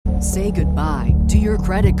Say goodbye to your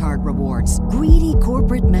credit card rewards. Greedy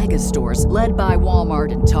corporate mega stores, led by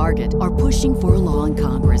Walmart and Target, are pushing for a law in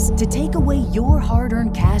Congress to take away your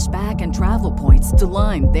hard-earned cash back and travel points to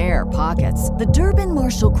line their pockets. The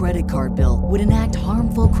Durbin-Marshall credit card bill would enact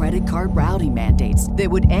harmful credit card routing mandates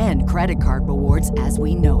that would end credit card rewards as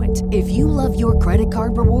we know it. If you love your credit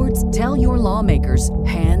card rewards, tell your lawmakers,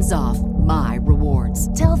 hands off my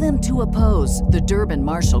rewards. Tell them to oppose the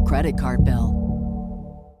Durbin-Marshall credit card bill.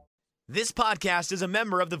 This podcast is a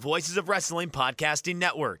member of the Voices of Wrestling Podcasting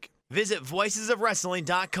Network. Visit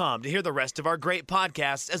voicesofwrestling.com to hear the rest of our great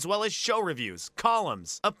podcasts, as well as show reviews,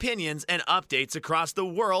 columns, opinions, and updates across the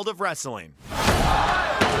world of wrestling. Hit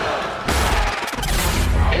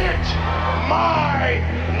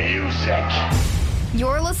my music.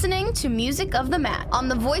 You're listening to Music of the Mat on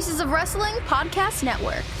the Voices of Wrestling Podcast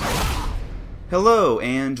Network. Hello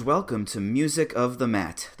and welcome to Music of the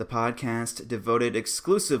Mat, the podcast devoted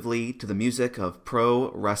exclusively to the music of pro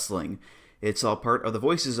wrestling. It's all part of the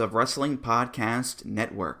Voices of Wrestling Podcast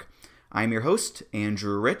Network. I'm your host,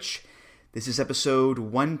 Andrew Rich. This is episode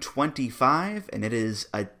 125, and it is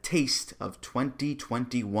a taste of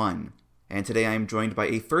 2021. And today I'm joined by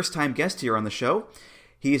a first-time guest here on the show.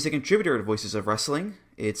 He is a contributor to Voices of Wrestling.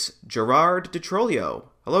 It's Gerard DiTrolio.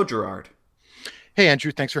 Hello, Gerard. Hey,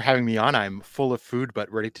 Andrew, thanks for having me on. I'm full of food,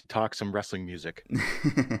 but ready to talk some wrestling music.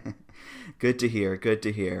 Good to hear.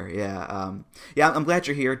 Yeah, I'm glad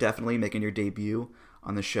you're here, definitely making your debut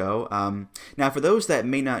on the show. Now, for those that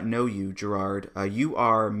may not know you, Gerard, you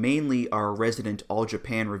are mainly our resident All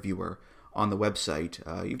Japan reviewer on the website.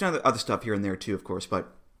 You've done other stuff here and there too, of course,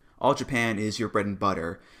 but All Japan is your bread and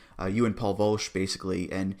butter. You and Paul Volsch,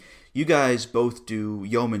 basically, and you guys both do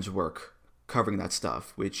yeoman's work covering that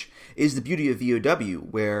stuff, which is the beauty of VOW,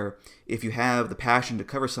 where if you have the passion to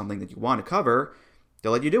cover something that you want to cover,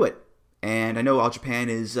 they'll let you do it. And I know All Japan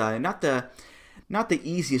is not the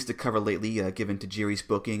easiest to cover lately, given Tajiri's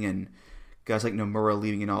booking and guys like Nomura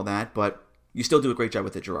leaving and all that, but you still do a great job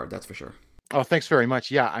with it, Gerard, that's for sure. Oh, thanks very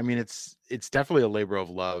much. Yeah, I mean, it's definitely a labor of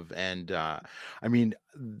love. And I mean,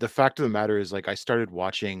 the fact of the matter is, like, I started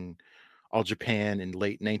watching All Japan in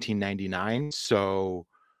late 1999, so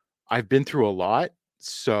I've been through a lot.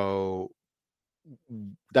 So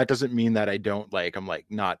that doesn't mean that I'm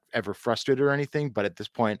not ever frustrated or anything, but at this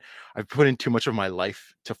point I've put in too much of my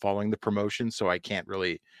life to following the promotion, so I can't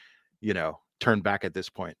really, turn back at this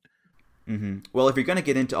point. Mm-hmm. Well, if you're going to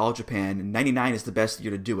get into All Japan, 99 is the best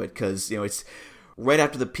year to do it, because, it's right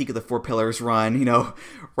after the peak of the Four Pillars run,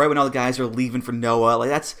 right when all the guys are leaving for Noah. Like,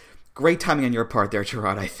 that's great timing on your part there,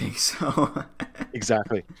 Gerard, I think. So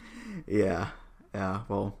Exactly. Yeah,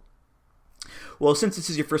 Well, since this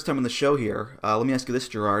is your first time on the show here, let me ask you this,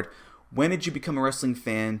 Gerard. When did you become a wrestling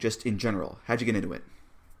fan just in general? How'd you get into it?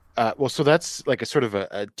 Well, so that's like a sort of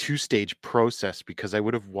a two-stage process, because I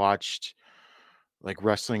would have watched like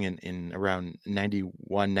wrestling in around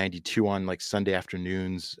 91, 92 on like Sunday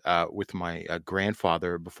afternoons with my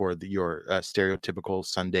grandfather before your stereotypical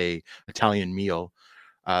Sunday Italian meal.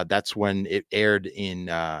 That's when it aired in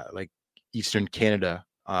like Eastern Canada,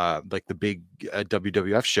 like the big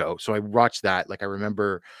WWF show. So I watched that. Like, I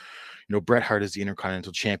remember, Bret Hart as the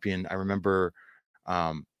Intercontinental Champion. I remember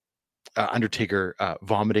Undertaker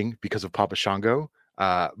vomiting because of Papa Shango.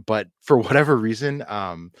 But for whatever reason,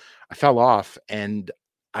 I fell off, and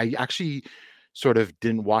I actually sort of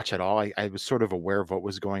didn't watch at all. I was sort of aware of what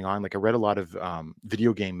was going on. Like, I read a lot of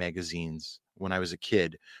video game magazines when I was a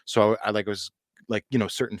kid. So I was like,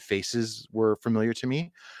 certain faces were familiar to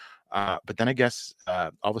me. But then I guess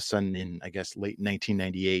all of a sudden in, I guess, late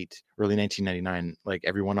 1998, early 1999, like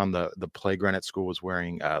everyone on the playground at school was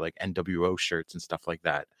wearing like NWO shirts and stuff like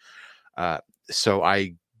that. So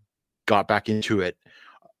I got back into it,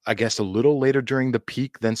 I guess, a little later during the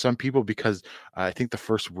peak than some people, because I think the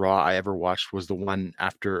first Raw I ever watched was the one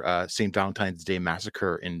after St. Valentine's Day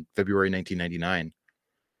Massacre in February 1999.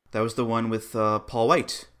 That was the one with Paul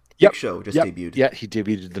White. Yep. Big Show just debuted. Yeah, he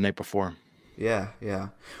debuted the night before. Yeah.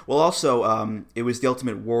 Well, also, it was the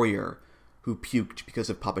Ultimate Warrior who puked because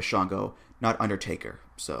of Papa Shango, not Undertaker.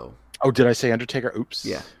 So. Oh, did I say Undertaker? Oops.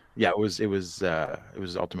 Yeah. Yeah, it was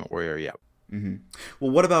Ultimate Warrior. Yeah. Mm-hmm.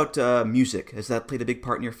 Well, what about music? Has that played a big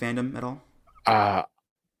part in your fandom at all?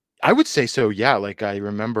 I would say so. Yeah. Like, I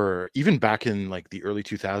remember even back in like the early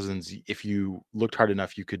 2000s, if you looked hard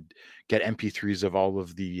enough, you could get MP3s of all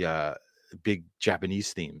of the big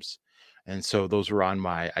Japanese themes. And so those were on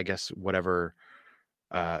my, I guess, whatever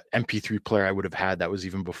MP3 player I would have had. That was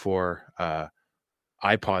even before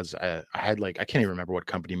iPods. I had like, I can't even remember what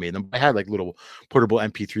company made them. I had like little portable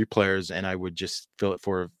MP3 players, and I would just fill it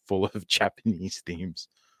full of Japanese themes.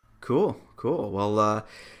 Cool. Well,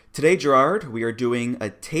 Today, Gerard, we are doing a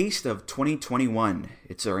taste of 2021.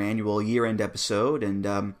 It's our annual year-end episode, and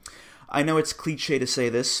I know it's cliche to say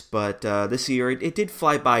this, but this year it did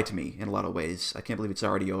fly by to me in a lot of ways. I can't believe it's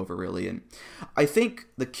already over, really. And I think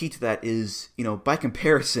the key to that is, by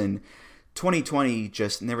comparison, 2020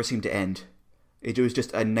 just never seemed to end. It was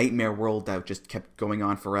just a nightmare world that just kept going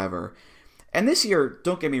on forever. And this year,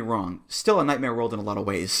 don't get me wrong, still a nightmare world in a lot of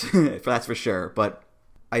ways, that's for sure. But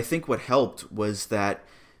I think what helped was that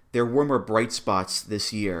there were more bright spots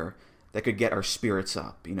this year that could get our spirits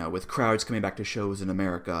up, with crowds coming back to shows in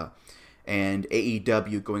America, and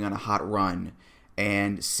AEW going on a hot run,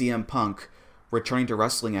 and CM Punk returning to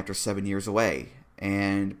wrestling after 7 years away,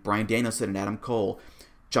 and Bryan Danielson and Adam Cole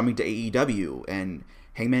jumping to AEW, and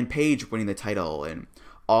Hangman Page winning the title, and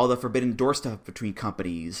all the Forbidden Door stuff between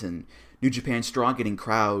companies, and New Japan Strong getting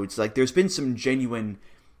crowds. Like, there's been some genuine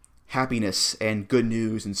happiness and good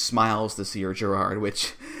news and smiles this year, Gerard,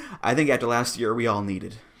 which I think after last year we all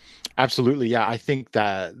needed. Absolutely. Yeah. I think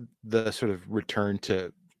that the sort of return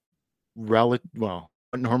to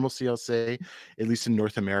normalcy, I'll say, at least in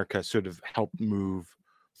North America, sort of helped move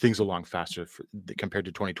things along faster compared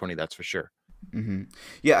to 2020. That's for sure. Mm-hmm.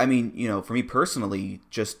 Yeah. I mean, for me personally,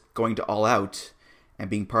 just going to All Out and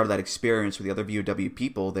being part of that experience with the other VOW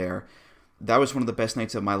people there, that was one of the best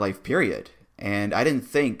nights of my life, period. And I didn't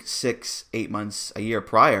think 6-8 months, a year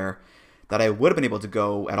prior, that I would have been able to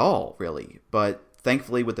go at all, really. But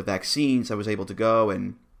thankfully, with the vaccines, I was able to go,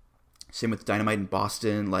 and same with Dynamite in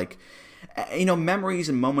Boston. Like, memories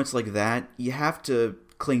and moments like that, you have to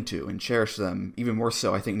cling to and cherish them, even more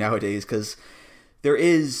so, I think, nowadays, because there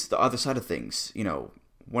is the other side of things.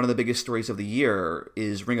 One of the biggest stories of the year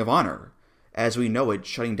is Ring of Honor, as we know it,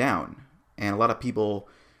 shutting down. And a lot of people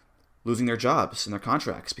losing their jobs and their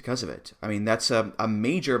contracts because of it. I mean, that's a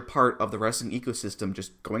major part of the wrestling ecosystem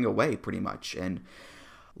just going away, pretty much. And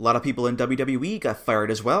a lot of people in WWE got fired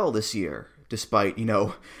as well this year, despite,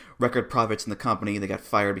 record profits in the company. They got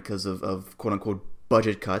fired because of quote-unquote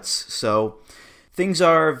budget cuts. So things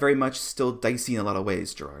are very much still dicey in a lot of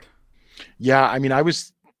ways, Gerard. Yeah, I mean,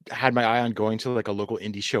 had my eye on going to like a local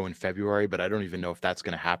indie show in February, but I don't even know if that's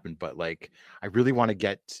going to happen. But like, I really want to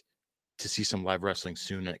get to see some live wrestling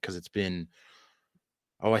soon, because it's been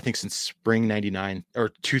I think since spring 99 or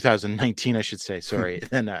 2019, I should say, sorry,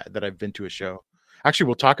 and that I've been to a show. Actually,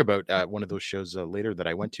 we'll talk about one of those shows later that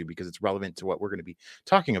I went to, because it's relevant to what we're going to be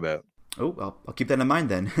talking about. Oh, well, I'll keep that in mind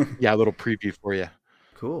then. Yeah, a little preview for you.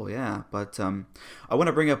 Cool, yeah. But I want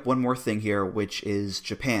to bring up one more thing here, which is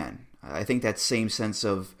Japan. I think that same sense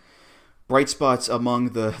of bright spots among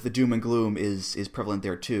the doom and gloom is prevalent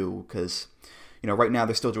there too, because right now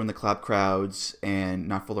they're still doing the clap crowds and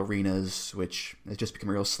not full arenas, which has just become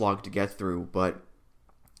a real slog to get through. But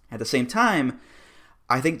at the same time,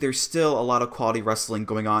 I think there's still a lot of quality wrestling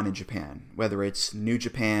going on in Japan, whether it's New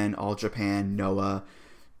Japan, All Japan, Noah,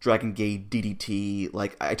 Dragon Gate, DDT.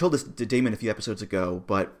 Like, I told this to Damon a few episodes ago,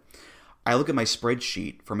 but I look at my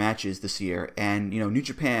spreadsheet for matches this year, and, New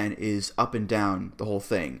Japan is up and down the whole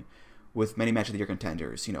thing with many match of the year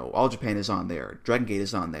contenders. All Japan is on there, Dragon Gate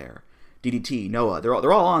is on there, DDT, Noah,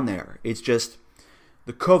 they're all on there. It's just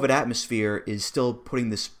the COVID atmosphere is still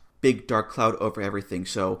putting this big dark cloud over everything.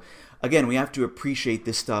 So again, we have to appreciate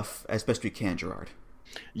this stuff as best we can, Gerard.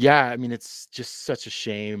 Yeah, I mean, it's just such a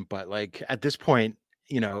shame, but like at this point,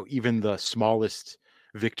 even the smallest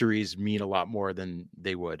victories mean a lot more than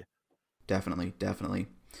they would. Definitely.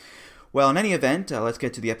 Well, in any event, let's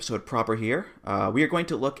get to the episode proper here. We are going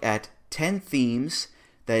to look at 10 themes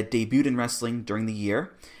that debuted in wrestling during the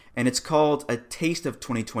year. And it's called A Taste of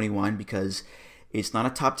 2021 because it's not a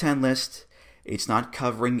top 10 list. It's not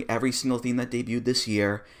covering every single theme that debuted this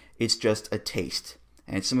year. It's just a taste.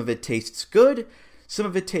 And some of it tastes good. Some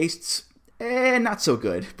of it tastes not so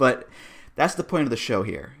good. But that's the point of the show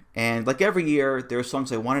here. And like every year, there are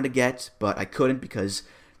songs I wanted to get, but I couldn't because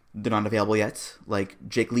they're not available yet. Like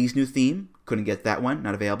Jake Lee's new theme. Couldn't get that one.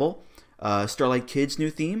 Not available. Starlight Kid's new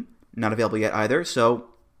theme. Not available yet either. So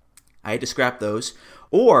I had to scrap those.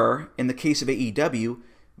 Or, in the case of AEW,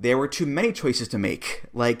 there were too many choices to make.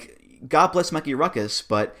 Like, God bless Mikey Ruckus,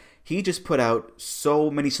 but he just put out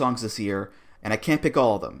so many songs this year, and I can't pick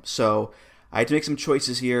all of them. So, I had to make some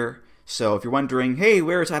choices here. So, if you're wondering, hey,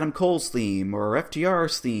 where's Adam Cole's theme, or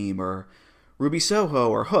FTR's theme, or Ruby Soho,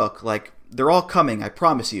 or Hook, like, they're all coming, I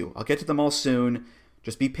promise you. I'll get to them all soon.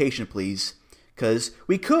 Just be patient, please. Because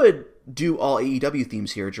we could do all AEW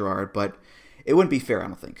themes here, Gerard, but it wouldn't be fair, I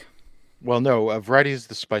don't think. Well, no, variety is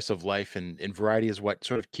the spice of life, and variety is what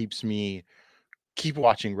sort of keeps me keep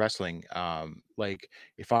watching wrestling. Like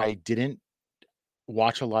if I didn't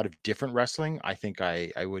watch a lot of different wrestling, I think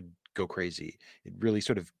I would go crazy. It really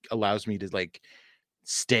sort of allows me to like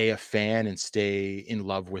stay a fan and stay in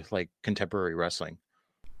love with like contemporary wrestling.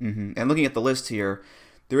 And looking at the list here,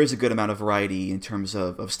 there is a good amount of variety in terms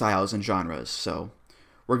of styles and genres, so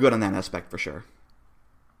we're good on that aspect for sure.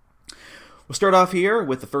 We'll start off here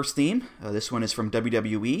with the first theme. This one is from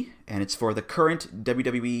WWE, and it's for the current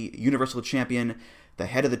WWE Universal Champion, the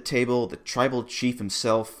head of the table, the tribal chief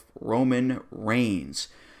himself, Roman Reigns.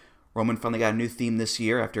 Roman finally got a new theme this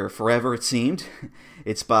year after forever, it seemed.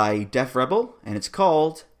 It's by Def Rebel, and it's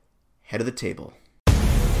called Head of the Table.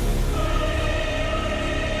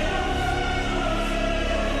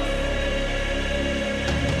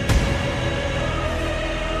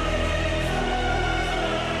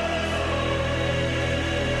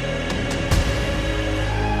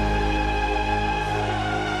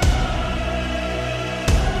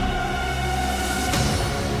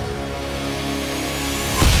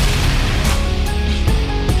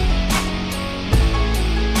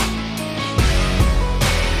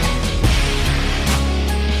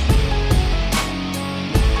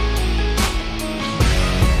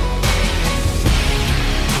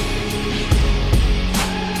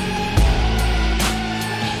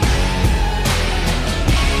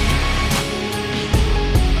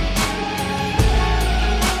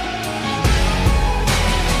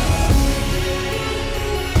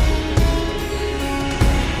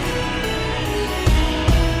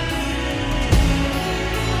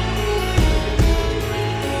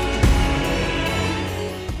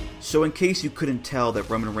 So in case you couldn't tell that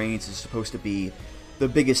Roman Reigns is supposed to be the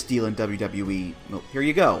biggest deal in WWE, well, here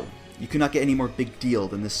you go. You could not get any more big deal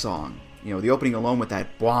than this song. You know, the opening alone with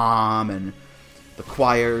that BWAM and the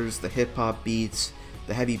choirs, the hip-hop beats,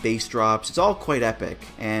 the heavy bass drops, it's all quite epic.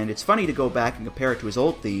 And it's funny to go back and compare it to his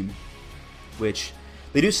old theme, which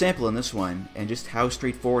they do sample in this one, and just how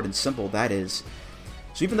straightforward and simple that is.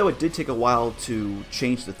 So even though it did take a while to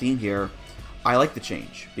change the theme here, I like the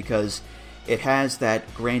change, because it has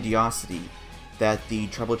that grandiosity that the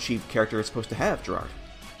Tribal Chief character is supposed to have, Gerard.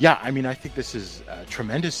 Yeah, I mean, I think this is a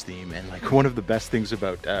tremendous theme, and like one of the best things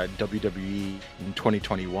about WWE in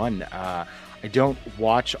 2021. I don't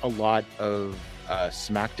watch a lot of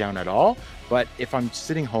SmackDown at all, but if I'm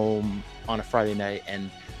sitting home on a Friday night and,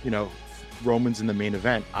 you know, Roman's in the main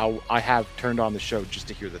event, I have turned on the show just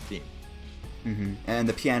to hear the theme. And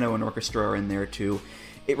the piano and orchestra are in there too.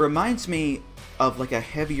 It reminds me of like a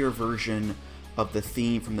heavier version of the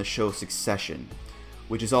theme from the show Succession,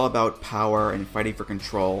 which is all about power and fighting for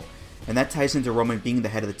control, and that ties into Roman being the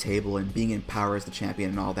head of the table and being in power as the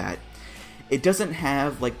champion and all that. It doesn't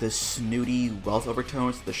have like the snooty wealth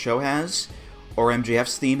overtones that the show has, or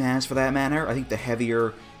MJF's theme has for that matter. I think the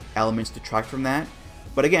heavier elements detract from that.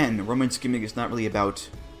 But again, Roman's gimmick is not really about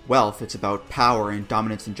wealth, it's about power and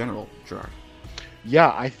dominance in general, Gerard.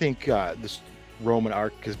 Yeah, I think this Roman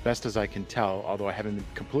arc, as best as I can tell, although I haven't been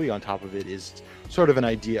completely on top of it, is sort of an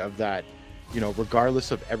idea of that, you know, regardless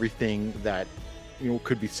of everything that, you know,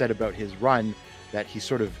 could be said about his run, that he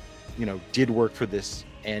sort of, you know, did work for this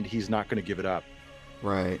and he's not going to give it up.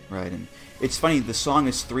 Right. And it's funny, the song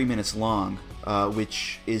is 3 minutes long,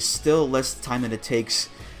 which is still less time than it takes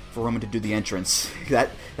for Roman to do the entrance. That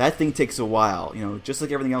thing takes a while, you know, just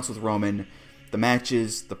like everything else with Roman. The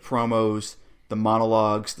matches, the promos, the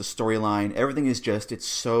monologues, the storyline, everything is just, it's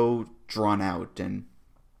so drawn out. And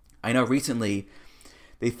I know recently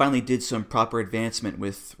they finally did some proper advancement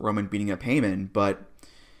with Roman beating up Heyman, but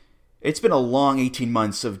it's been a long 18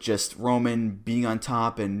 months of just Roman being on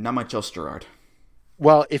top and not much else, Gerard.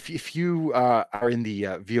 Well, if you are in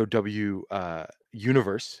the VOW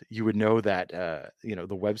universe, you would know that, you know,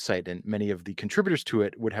 the website and many of the contributors to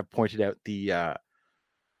it would have pointed out the,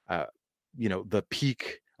 you know, the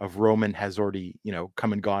peak of Roman has already, you know,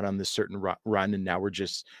 come and gone on this certain run, and now we're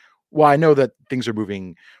just, well, I know that things are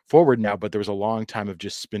moving forward now, but there was a long time of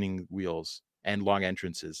just spinning wheels and long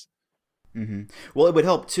entrances. Well, it would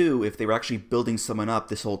help too if they were actually building someone up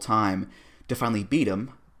this whole time to finally beat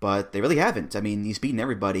him, but they really haven't. I mean, he's beaten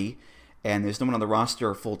everybody, and there's no one on the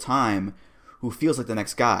roster full time who feels like the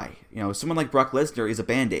next guy. You know, someone like Brock Lesnar is a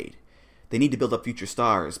Band-Aid. They need to build up future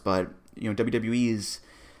stars, but, you know, WWE is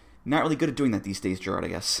not really good at doing that these days, Gerard, I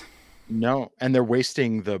guess. No, and they're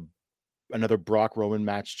wasting another Brock Roman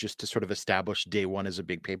match just to sort of establish day one as a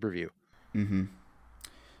big pay-per-view.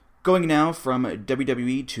 Going now from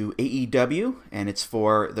WWE to AEW, and it's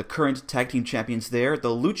for the current tag team champions there, the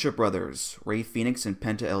Lucha Brothers, Rey Fenix and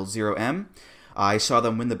Penta El Zero M. I saw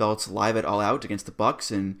them win the belts live at All Out against the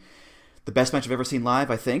Bucks, and the best match I've ever seen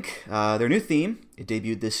live, I think. Their new theme, it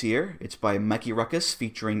debuted this year. It's by Mikey Ruckus,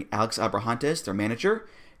 featuring Alex Abrahantes, their manager.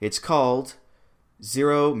 It's called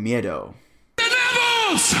Zero Miedo.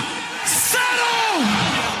 ¡Tenemos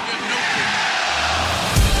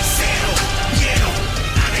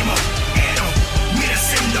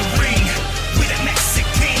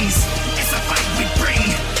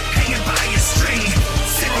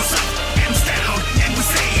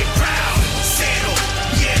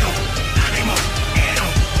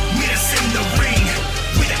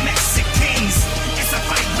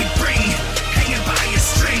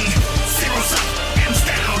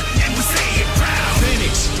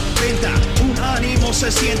Se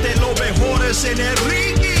siente lo mejor es en el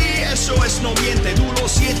ring y eso es no miente, tú lo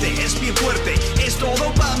sientes, es bien fuerte, es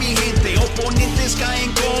todo pa' mi gente, oponentes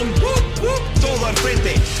caen con todo al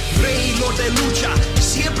frente, rey Lord de lucha,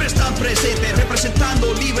 siempre están presentes,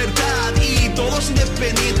 representando libertad y todos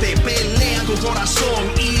independientes, pelean con corazón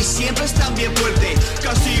y siempre están bien fuertes,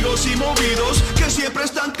 castigos y movidos que siempre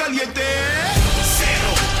están calientes.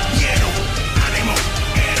 Cero, hielo, ánimo,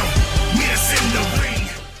 héroe, miras en the ring.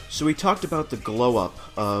 So we talked about the glow-up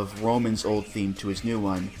of Roman's old theme to his new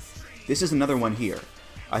one. This is another one here.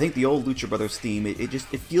 I think the old Lucha Brothers theme, it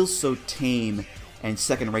feels so tame and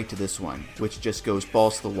second-rate to this one, which just goes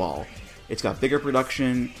balls to the wall. It's got bigger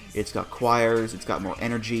production, it's got choirs, it's got more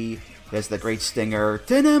energy, it has the great stinger,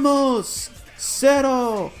 Tenemos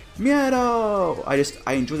Cero Miedo!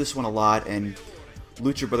 I enjoy this one a lot, and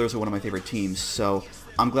Lucha Brothers are one of my favorite teams, so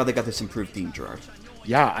I'm glad they got this improved theme, Gerard.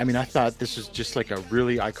 Yeah, I mean, I thought this was just like a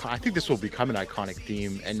really iconic. I think this will become an iconic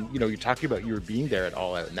theme. And, you know, you're talking about you were being there at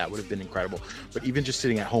All Out, and that would have been incredible. But even just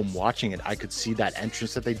sitting at home watching it, I could see that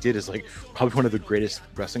entrance that they did is like probably one of the greatest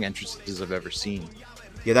wrestling entrances I've ever seen.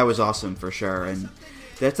 Yeah, that was awesome for sure. And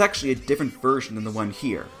that's actually a different version than the one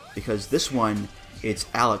here, because this one, it's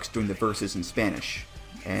Alex doing the verses in Spanish.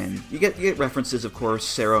 And you get references, of course,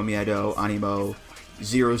 Cero Miedo, Animo,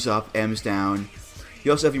 Zero's up, M's down. You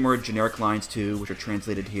also have your more generic lines too, which are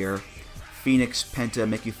translated here. Phoenix, Penta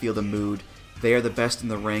make you feel the mood. They are the best in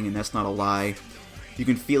the ring, and that's not a lie. You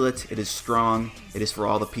can feel it. It is strong. It is for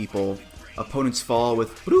all the people. Opponents fall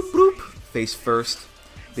with bloop bloop, face first.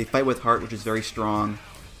 They fight with heart, which is very strong.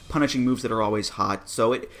 Punishing moves that are always hot.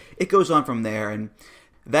 So it goes on from there, and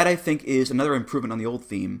that I think is another improvement on the old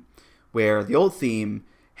theme, where the old theme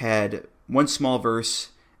had one small verse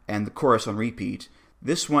and the chorus on repeat.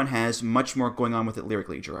 This one has much more going on with it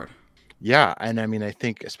lyrically, Gerard. Yeah, and I mean, I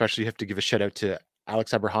think especially you have to give a shout out to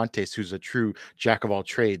Alex Abrahantes, who's a true jack of all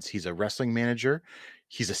trades. He's a wrestling manager,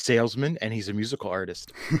 he's a salesman, and he's a musical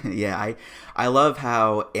artist. Yeah, I love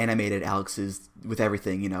how animated Alex is with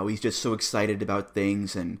everything. You know, he's just so excited about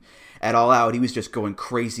things, and at All Out, he was just going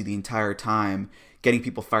crazy the entire time, getting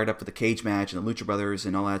people fired up for the cage match and the Lucha Brothers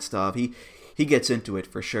and all that stuff. He gets into it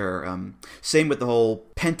for sure. Same with the whole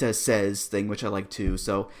Penta says thing, which I like too.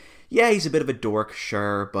 So, yeah, he's a bit of a dork,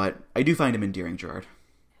 sure, but I do find him endearing, Gerard.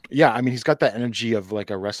 Yeah, I mean, he's got that energy of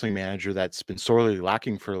like a wrestling manager that's been sorely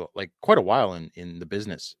lacking for like quite a while in the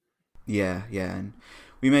business. Yeah, and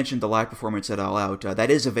we mentioned the live performance at All Out.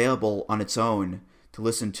 That is available on its own to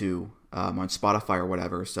listen to on Spotify or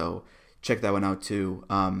whatever, so check that one out too.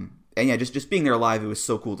 And yeah, just being there live, it was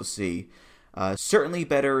so cool to see. Certainly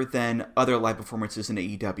better than other live performances in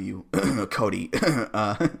AEW. Cody.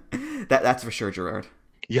 That's for sure, Gerard.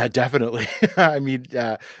 Yeah, definitely. I mean,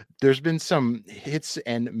 there's been some hits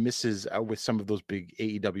and misses with some of those big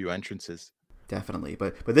AEW entrances. Definitely,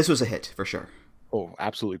 but this was a hit for sure. Oh,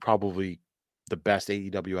 absolutely. Probably the best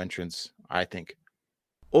AEW entrance, I think.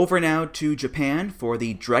 Over now to Japan for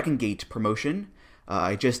the Dragon Gate promotion.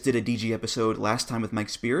 I just did a DG episode last time with Mike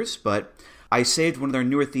Spears, but I saved one of their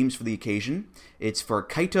newer themes for the occasion. It's for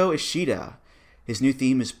Kaito Ishida. His new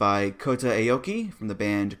theme is by Kota Aoki from the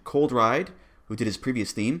band Cold Ride, who did his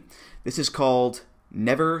previous theme. This is called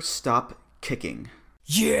Never Stop Kicking.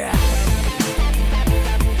 Yeah!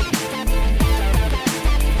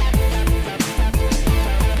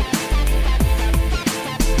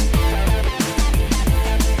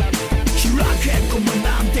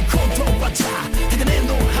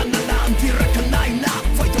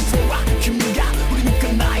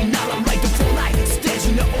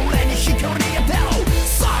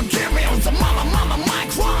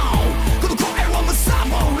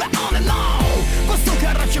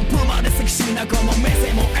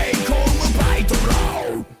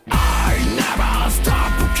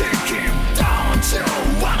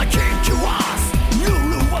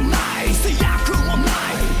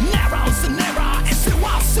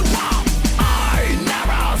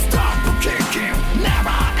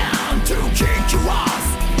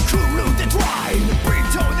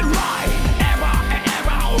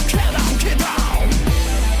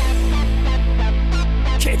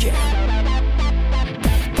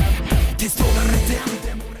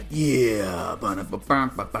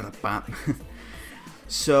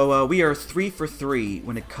 So we are 3 for 3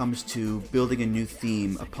 when it comes to building a new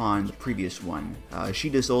theme upon the previous one.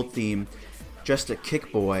 Ishida's old theme, Just a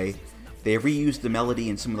Kick Boy, they reused the melody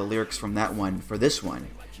and some of the lyrics from that one for this one,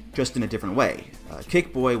 just in a different way.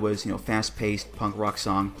 Kick Boy was, fast-paced punk rock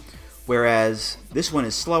song, whereas this one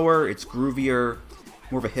is slower, it's groovier,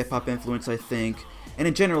 more of a hip-hop influence, I think, and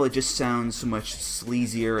in general it just sounds so much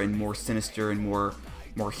sleazier and more sinister and more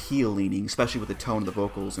heel-leaning, especially with the tone of the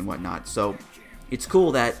vocals and whatnot. So it's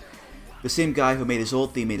cool that the same guy who made his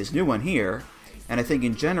old theme made his new one here, and I think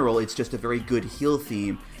in general it's just a very good heel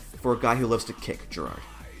theme for a guy who loves to kick, Gerard.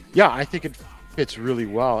 Yeah, I think it fits really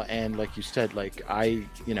well, and like you said,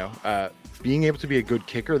 being able to be a good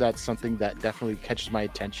kicker, that's something that definitely catches my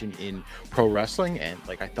attention in pro wrestling. And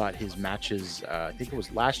I thought his matches, I think it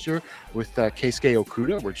was last year with Keisuke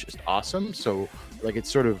Okuda, were just awesome. So it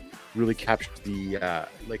sort of really captures the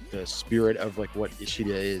the spirit of what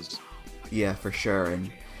Ishida is. Yeah, for sure. And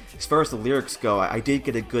as far as the lyrics go, I did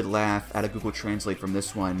get a good laugh out of Google Translate from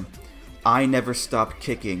this one. I never stop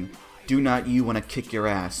kicking. Do not you want to kick your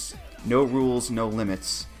ass? No rules, no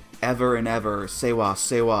limits. Ever and ever. Sewa,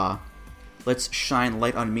 sewa. Let's shine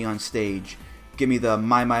light on me on stage. Give me the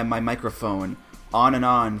my microphone. On and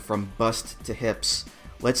on from bust to hips.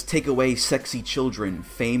 Let's take away sexy children,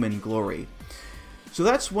 fame and glory. So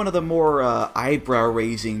that's one of the more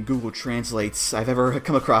eyebrow-raising Google Translates I've ever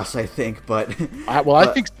come across, I think. But I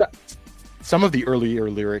think some of the earlier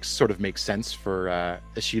lyrics sort of make sense for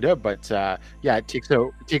Ishida, but it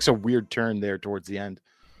takes a weird turn there towards the end.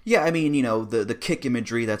 Yeah, I mean, the kick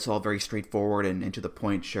imagery, that's all very straightforward and to the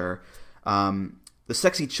point, sure. The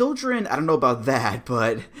sexy children, I don't know about that,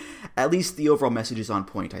 but at least the overall message is on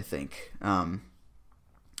point, I think.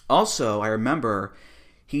 Also, I remember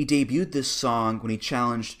he debuted this song when he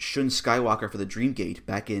challenged Shun Skywalker for the Dreamgate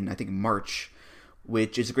back in, I think, March,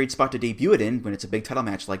 which is a great spot to debut it in when it's a big title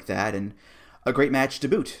match like that, and a great match to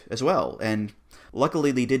boot as well. And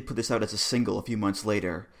luckily they did put this out as a single a few months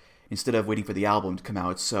later, instead of waiting for the album to come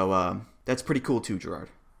out, so that's pretty cool too, Gerard.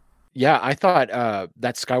 Yeah, I thought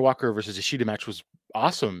that Skywalker versus Ishida match was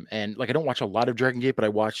awesome, and I don't watch a lot of Dragon Gate, but I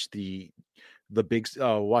watched the big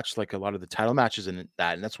watched a lot of the title matches and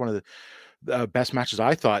that's one of the best matches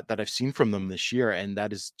I thought that I've seen from them this year, and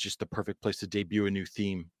that is just the perfect place to debut a new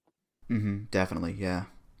theme. Definitely, yeah.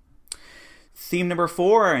 Theme number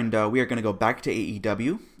 4, and we are going to go back to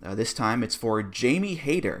AEW. This time it's for Jamie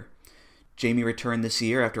Hayter. Jamie returned this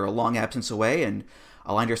year after a long absence away and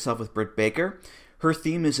aligned herself with Britt Baker. Her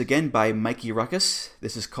theme is again by Mikey Ruckus.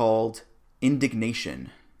 This is called Indignation.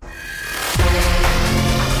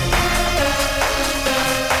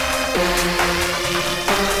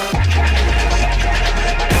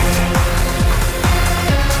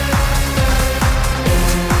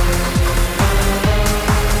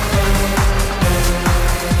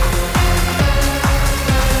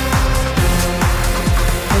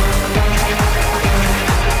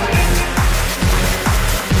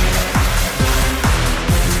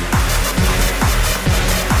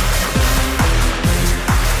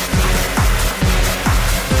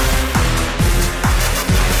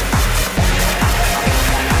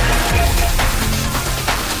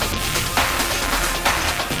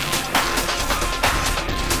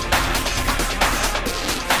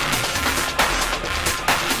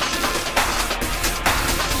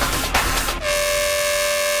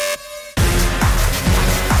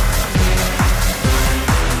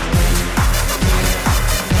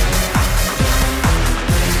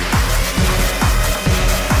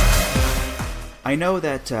 I know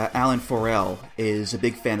that Alan Forel is a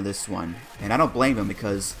big fan of this one, and I don't blame him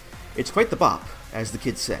because it's quite the bop, as the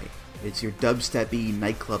kids say. It's your dubstep-y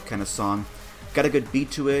nightclub kind of song. Got a good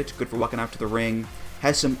beat to it, good for walking out to the ring.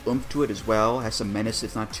 Has some oomph to it as well, has some menace,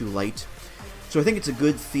 it's not too light. So I think it's a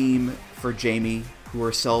good theme for Jamie, who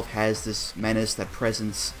herself has this menace, that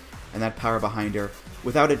presence, and that power behind her,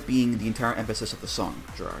 without it being the entire emphasis of the song,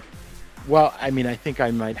 Gerard. Well, I mean, I think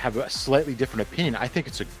I might have a slightly different opinion. I think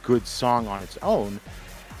it's a good song on its own,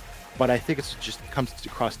 but I think it's just comes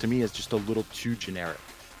across to me as just a little too generic.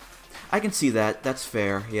 I can see that. That's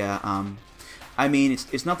fair, yeah. I mean,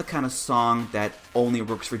 it's not the kind of song that only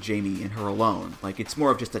works for Jamie and her alone. It's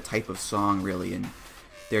more of just a type of song, really, and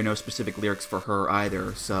there are no specific lyrics for her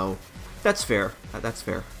either, so that's fair. That's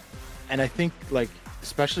fair. And I think,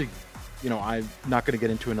 especially... I'm not going to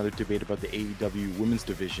get into another debate about the AEW women's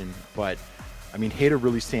division, but I mean, Hayter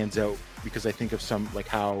really stands out because I think of some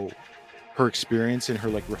how her experience and her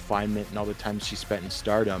refinement and all the time she spent in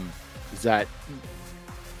Stardom is that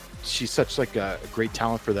she's such a great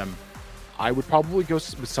talent for them. I would probably go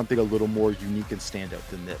with something a little more unique and standout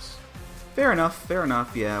than this. Fair enough.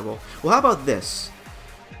 Yeah. Well, how about this?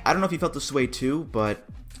 I don't know if you felt this way too, but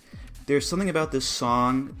there's something about this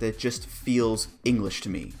song that just feels English to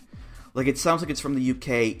me. Like, it sounds like it's from the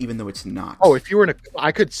UK, even though it's not. Oh, if you were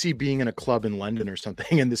I could see being in a club in London or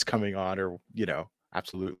something and this coming on, or,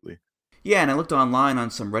 absolutely. Yeah, and I looked online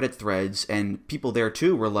on some Reddit threads, and people there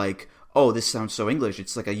too were like, oh, this sounds so English.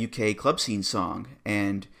 It's like a UK club scene song.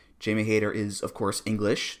 And Jamie Hayter is, of course,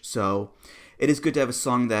 English, so it is good to have a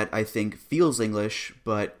song that I think feels English,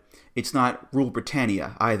 but it's not Rule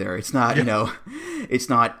Britannia either. It's not, it's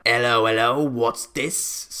not hello, hello, what's this?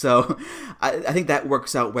 So I think that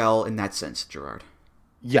works out well in that sense, Gerard.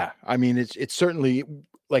 Yeah, I mean, it's certainly,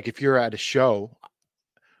 like, if you're at a show,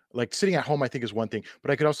 like sitting at home, I think is one thing,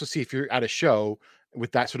 but I could also see if you're at a show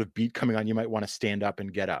with that sort of beat coming on, you might want to stand up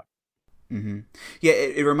and get up. Mm-hmm. Yeah,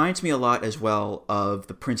 it reminds me a lot as well of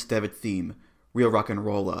the Prince Devitt theme, Real Rock and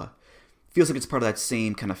Rolla. Feels like it's part of that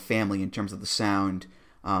same kind of family in terms of the sound.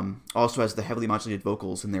 Also has the heavily modulated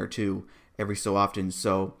vocals in there too, every so often.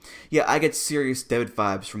 So yeah, I get serious Devitt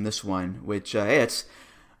vibes from this one, which it's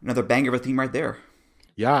another banger of a theme right there.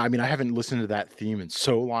 Yeah, I mean, I haven't listened to that theme in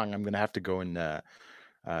so long. I'm going to have to go and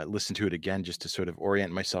listen to it again just to sort of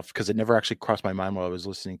orient myself, because it never actually crossed my mind while I was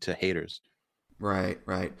listening to Haters. Right.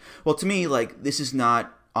 Well, to me, like, this is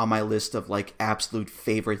not on my list of like absolute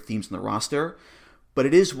favorite themes on the roster, but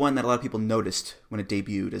it is one that a lot of people noticed when it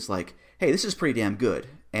debuted as like, hey, this is pretty damn good.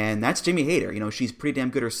 And that's Jamie Hayter. She's pretty damn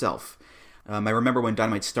good herself. I remember when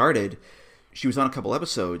Dynamite started, she was on a couple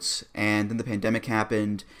episodes, and then the pandemic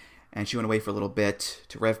happened, and she went away for a little bit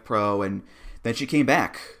to Rev Pro, and then she came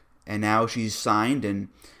back, and now she's signed, and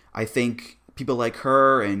I think people like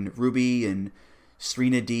her and Ruby and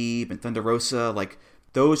Serena Deeb and Thunder Rosa, like,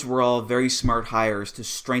 those were all very smart hires to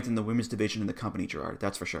strengthen the women's division in the company, Gerard.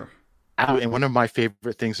 That's for sure. And one of my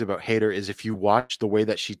favorite things about Hayter is if you watch the way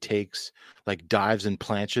that she takes like dives and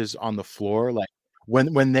planches on the floor, like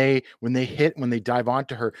when they dive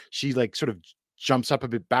onto her, she like sort of jumps up a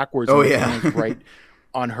bit backwards. Oh, and yeah. lands right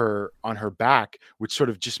on her back, which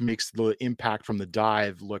sort of just makes the impact from the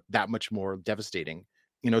dive look that much more devastating.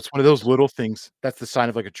 It's one of those little things that's the sign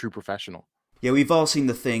of like a true professional. Yeah, we've all seen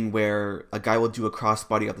the thing where a guy will do a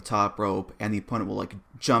crossbody off the top rope and the opponent will like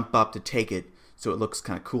jump up to take it so it looks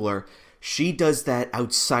kind of cooler. She does that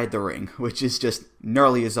outside the ring, which is just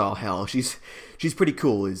gnarly as all hell. She's pretty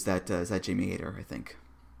cool. Is that Jamie Hayter, I think.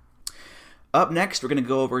 Up next, we're going to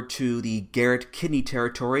go over to the Garrett Kidney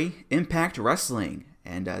territory, Impact Wrestling.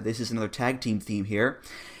 And this is another tag team theme here.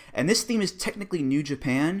 And this theme is technically New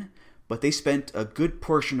Japan, but they spent a good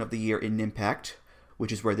portion of the year in Impact,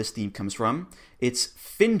 which is where this theme comes from. It's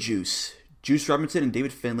FinJuice, Juice Robinson and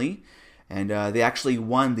David Finlay. And they actually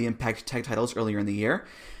won the Impact tag titles earlier in the year.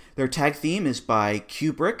 Their tag theme is by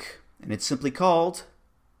Kubrick, and it's simply called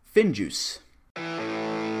FinJuice.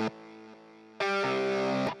 I'm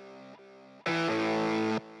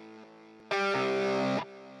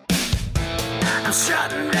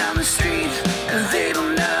shutting down the street, and they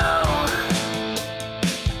don't know.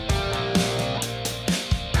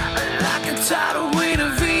 Like a tidal wave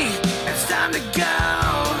of V, it's time to go.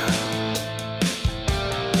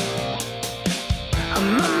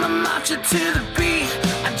 I'm on my marcher to the beat.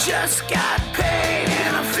 I just got paid,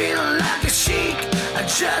 and I'm feeling like a chic. I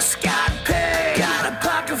just got paid. Got a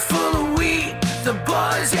pocket full of wheat. The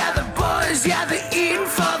boys, yeah, they're eating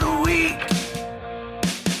for the week.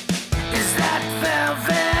 Is that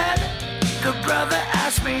velvet? The brother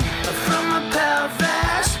asked me from a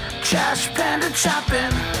pelvis. Trash panda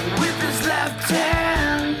chopping with his left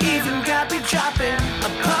hand. Even got me dropping a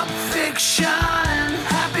Pulp Fiction.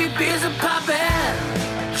 Happy beers are popping.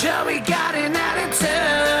 Joey got an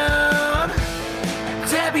attitude.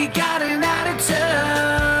 Debbie got an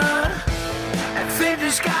attitude. And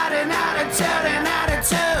Finder's got an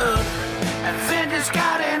attitude. And Finder's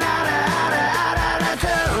got an attitude.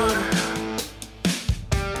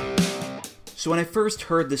 So when I first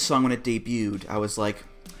heard this song when it debuted, I was like,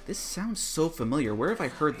 this sounds so familiar. Where have I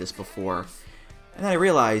heard this before? And then I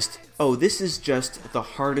realized, oh, this is just The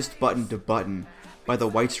Hardest Button to Button by the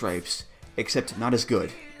White Stripes, except not as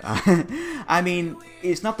good. I mean,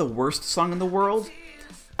 it's not the worst song in the world.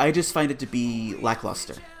 I just find it to be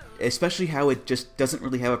lackluster, especially how it just doesn't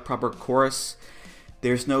really have a proper chorus.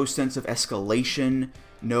 There's no sense of escalation,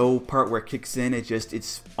 no part where it kicks in.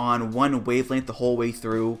 It's on one wavelength the whole way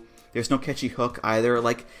through. There's no catchy hook either.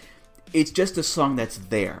 Like, it's just a song that's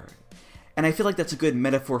there. And I feel like that's a good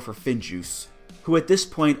metaphor for FinJuice, who at this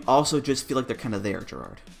point also just feel like they're kind of there,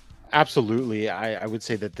 Gerard. Absolutely. I would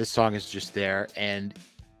say that this song is just there, and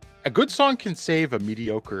a good song can save a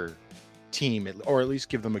mediocre team, or at least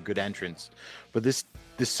give them a good entrance. But this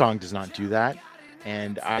song does not do that,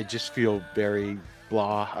 and I just feel very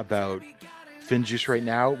blah about FinJuice right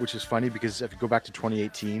now, which is funny because if you go back to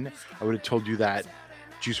 2018, I would have told you that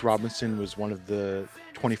Juice Robinson was one of the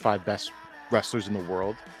 25 best wrestlers in the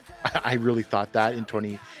world. I really thought that in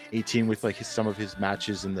 2018 with like some of his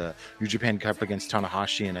matches in the New Japan Cup against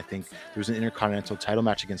Tanahashi, and I think there was an Intercontinental title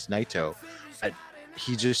match against Naito. But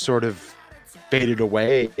he just sort of faded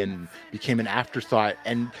away and became an afterthought,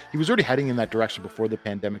 and he was already heading in that direction before the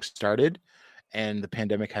pandemic started, and the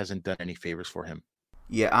pandemic hasn't done any favors for him.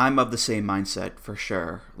 Yeah, I'm of the same mindset for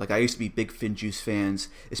sure. Like, I used to be big FinJuice fans,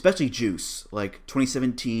 especially Juice. Like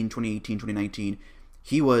 2017, 2018, 2019,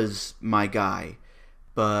 he was my guy.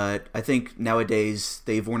 But I think nowadays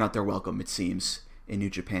they've worn out their welcome, it seems, in New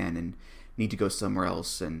Japan and need to go somewhere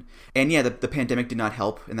else. And yeah, the pandemic did not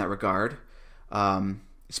help in that regard,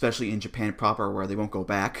 especially in Japan proper, where they won't go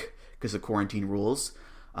back because of quarantine rules.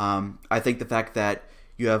 I think the fact that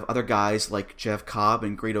you have other guys like Jeff Cobb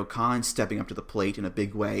and Great-O-Khan stepping up to the plate in a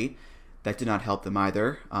big way, that did not help them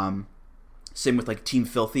either. Same with like Team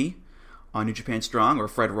Filthy on New Japan Strong, or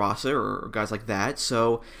Fred Rosser, or guys like that.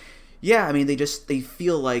 So yeah, I mean, they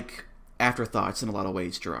feel like afterthoughts in a lot of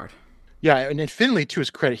ways, Gerard. Yeah, and then Finlay, to his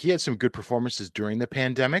credit, he had some good performances during the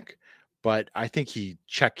pandemic, but I think he's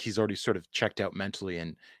already sort of checked out mentally,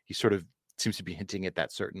 and he sort of seems to be hinting at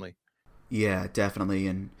that, certainly. Yeah, definitely.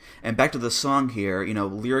 And back to the song here, you know,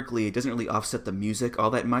 lyrically, it doesn't really offset the music all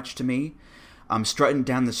that much to me. I'm strutting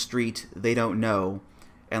down the street, they don't know,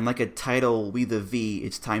 and like a title, we the V,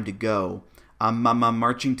 it's time to go. I'm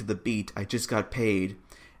marching to the beat, I just got paid.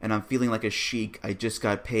 And I'm feeling like a chic, I just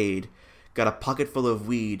got paid. Got a pocket full of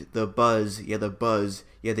weed, the buzz,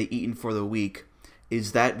 they eatin' for the week.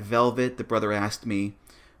 Is that velvet, the brother asked me.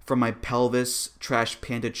 From my pelvis, trash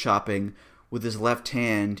panda chopping, with his left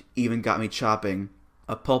hand, even got me chopping.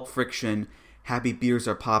 A pulp friction, happy beers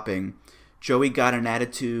are popping. Joey got an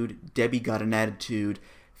attitude, Debbie got an attitude,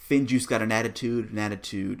 FinJuice got an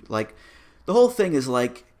attitude. Like, the whole thing is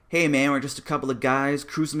like, hey man, we're just a couple of guys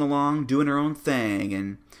cruising along, doing our own thing,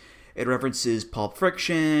 and it references Pulp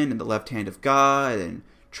Friction and the Left Hand of God and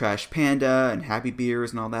Trash Panda and Happy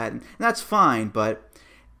Beers and all that, and that's fine, but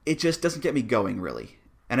it just doesn't get me going, really.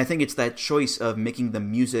 And I think it's that choice of making the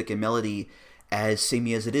music and melody as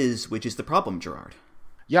samey as it is, which is the problem, Gerard.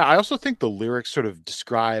 Yeah, I also think the lyrics sort of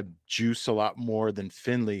describe Juice a lot more than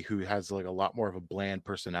Finlay, who has like a lot more of a bland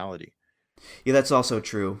personality. Yeah, that's also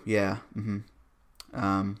true, yeah.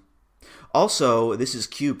 Mm-hmm. Also, this is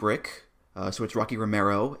Kubrick, so it's Rocky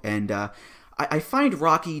Romero, and I find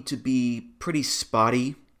Rocky to be pretty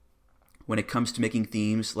spotty when it comes to making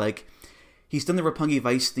themes. Like, he's done the Roppongi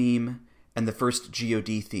Vice theme and the first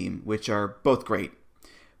GOD theme, which are both great,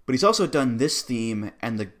 but he's also done this theme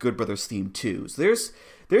and the Good Brothers theme too. So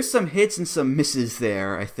there's some hits and some misses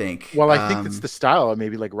there, I think. Well, I think it's the style.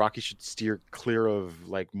 Maybe like Rocky should steer clear of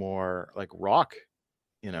like more like rock,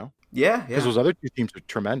 you know? Yeah. Because those other two themes are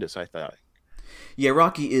tremendous, I thought. Yeah,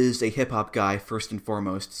 Rocky is a hip-hop guy first and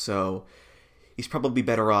foremost, so he's probably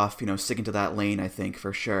better off, sticking to that lane, I think,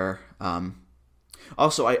 for sure.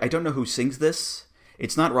 Also, I don't know who sings this.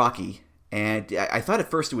 It's not Rocky, and I thought at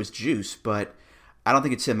first it was Juice, but I don't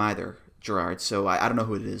think it's him either, Gerard, so I don't know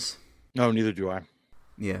who it is. No, neither do I.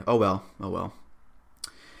 Yeah, oh well.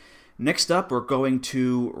 Next up, we're going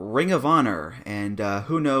to Ring of Honor, and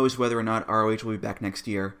who knows whether or not ROH will be back next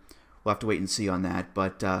year. We'll have to wait and see on that,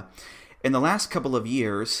 but in the last couple of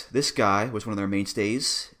years, this guy was one of their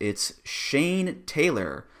mainstays. It's Shane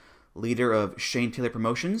Taylor, leader of Shane Taylor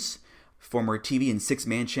Promotions, former TV and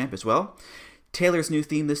six-man champ as well. Taylor's new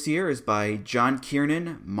theme this year is by John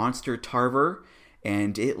Kiernan, Monster Tarver,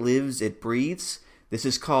 and it lives, it breathes. This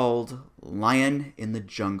is called Lion in the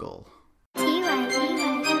Jungle.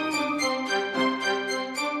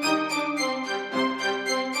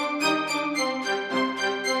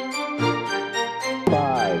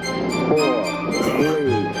 4, 3,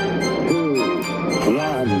 2,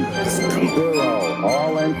 1, 0.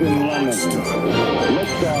 All engine running.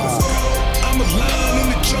 Liftoff. I'm a lion in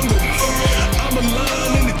the jungle. I'm a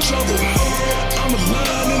lion in the jungle. I'm a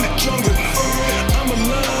lion in the jungle. I'm a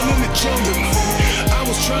lion in the jungle. I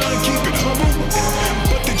was trying to keep it humble,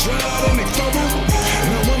 but they tried and they fumbled.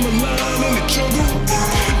 Now I'm a lion in the jungle.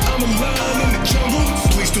 I'm a lion in the jungle.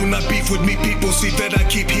 Please do not beef with me, people. See that I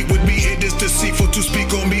keep heat with me. It is deceitful to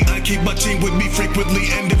speak on me. I keep my team with me frequently,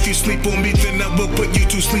 and if you sleep on me, then I will put you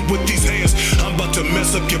to sleep with these hands. I'm about to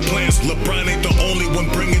mess up your plans. LeBron ain't the only one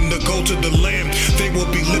bringing the gold to the land. They will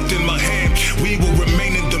be lifting my hand. We will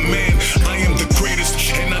remain in demand. I am the greatest,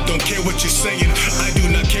 and I don't care what you're saying. I do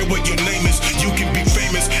not care what your name is. You can be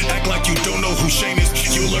famous, act like you don't know who Shane is.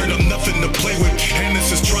 You learn I'm nothing to play with, and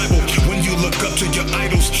this is tribal. When you look up to your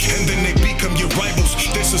idols, and then they become your rivals.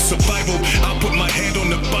 survival. I'll put my hand on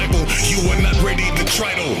the Bible. You are not ready to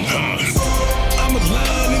try to. I'm a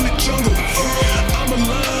lion in the jungle. I'm a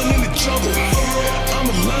lion in the jungle. I'm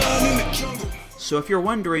a lion in the jungle. So if you're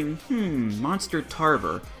wondering, Monster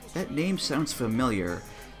Tarver, that name sounds familiar.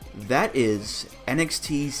 That is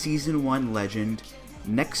NXT Season 1 legend,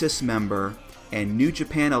 Nexus member, and New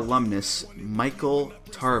Japan alumnus Michael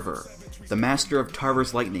Tarver, the master of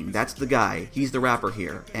Tarver's Lightning. That's the guy. He's the rapper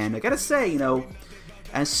here. And I gotta say,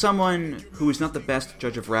 as someone who is not the best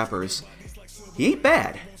judge of rappers, he ain't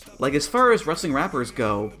bad. Like, as far as wrestling rappers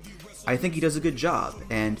go, I think he does a good job.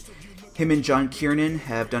 And him and John Kiernan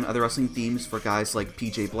have done other wrestling themes for guys like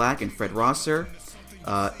PJ Black and Fred Rosser.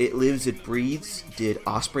 It Lives, It Breathes did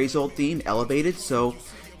Ospreay's old theme, Elevated, so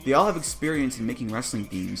they all have experience in making wrestling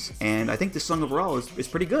themes, and I think this song overall is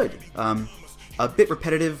pretty good. A bit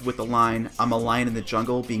repetitive with the line, I'm a lion in the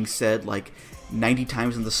jungle, being said like 90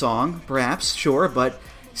 times in the song, perhaps, sure, but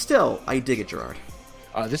still, I dig it, Gerard.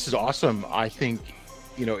 This is awesome. I think,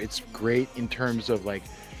 it's great in terms of like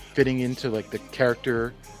fitting into like the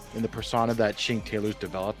character and the persona that Shane Taylor's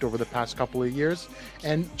developed over the past couple of years.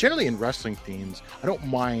 And generally in wrestling themes, I don't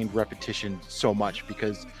mind repetition so much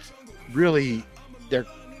because really the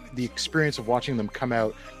experience of watching them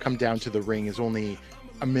come down to the ring is only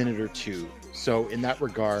a minute or two. So in that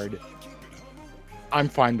regard, I'm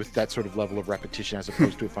fine with that sort of level of repetition as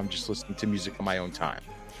opposed to if I'm just listening to music on my own time.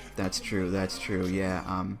 That's true,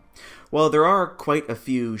 yeah. Well, there are quite a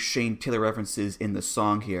few Shane Taylor references in the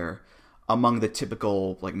song here. Among the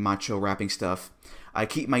typical, like, macho rapping stuff, I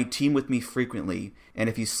keep my team with me frequently, and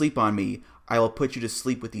if you sleep on me, I will put you to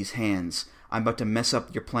sleep with these hands. I'm about to mess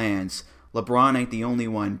up your plans. LeBron ain't the only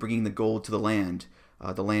one bringing the gold to the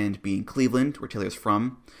land being Cleveland, where Taylor's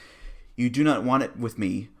from. You do not want it with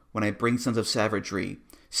me when I bring sons of savagery.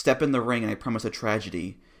 Step in the ring and I promise a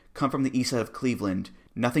tragedy. Come from the east side of Cleveland,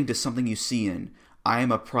 nothing to something you see in. I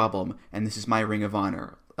am a problem, and this is my ring of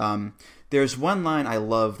honor. There's one line I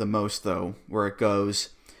love the most, though, where it goes,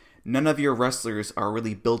 none of your wrestlers are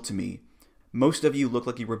really built to me. Most of you look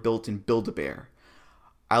like you were built in Build-A-Bear.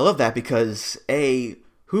 I love that because, A,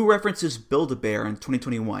 who references Build-A-Bear in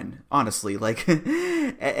 2021? Honestly, like,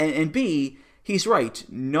 and B, he's right.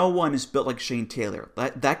 No one is built like Shane Taylor.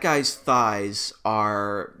 That guy's thighs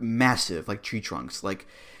are massive, like tree trunks. Like,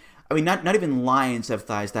 I mean, not even lions have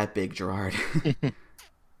thighs that big, Gerard.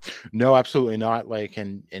 No, absolutely not. Like,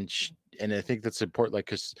 and I think that's important, like,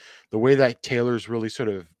 because the way that Taylor's really sort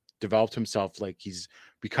of developed himself, like, he's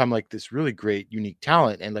become like this really great, unique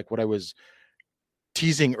talent. And like what I was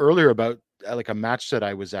teasing earlier about, like a match that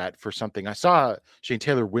I was at for something, I saw Shane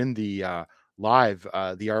Taylor win the live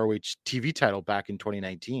the ROH TV title back in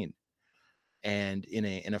 2019, and in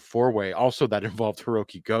a 4-way, also that involved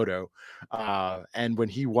Hiroki Goto. And when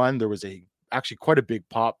he won, there was actually quite a big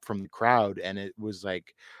pop from the crowd, and it was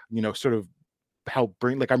like, sort of help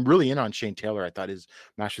bring, like, I'm really in on Shane Taylor. I thought his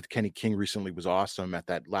match with Kenny King recently was awesome at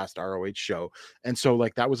that last ROH show. And so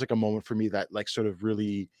like that was like a moment for me that like sort of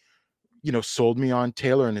really, sold me on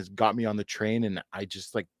Taylor and has got me on the train, and I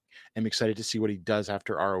just like am excited to see what he does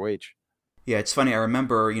after ROH. Yeah, it's funny. I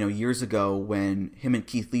remember, years ago when him and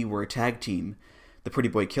Keith Lee were a tag team, the Pretty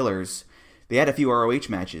Boy Killers, they had a few ROH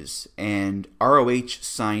matches, and ROH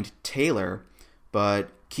signed Taylor, but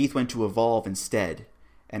Keith went to Evolve instead,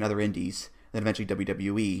 and other indies, then eventually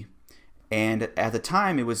WWE. And at the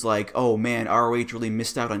time, it was like, oh man, ROH really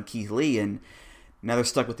missed out on Keith Lee, and now they're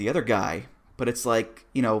stuck with the other guy. But it's like,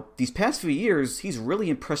 these past few years, he's really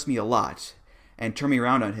impressed me a lot, and turned me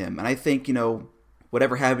around on him. And I think,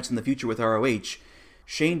 whatever happens in the future with ROH,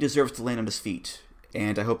 Shane deserves to land on his feet.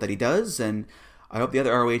 And I hope that he does, and I hope the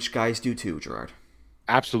other ROH guys do too, Gerard.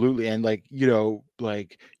 Absolutely. And like,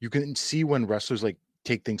 like you can see when wrestlers like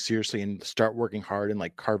take things seriously and start working hard and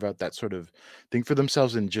like carve out that sort of thing for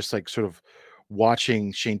themselves, and just like sort of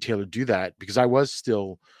watching Shane Taylor do that, because I was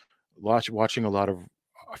still watching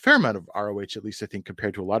a fair amount of ROH, at least I think,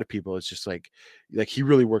 compared to a lot of people. It's just like he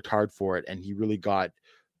really worked hard for it, and he really got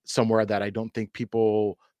somewhere that I don't think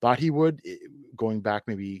people thought he would, going back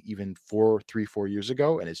maybe even 4 years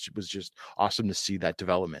ago. And it was just awesome to see that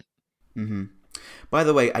development. Mm-hmm. By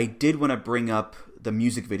the way, I did want to bring up the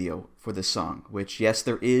music video for this song, which, yes,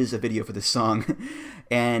 there is a video for this song,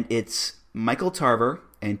 and it's Michael Tarver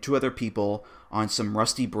and 2 other people on some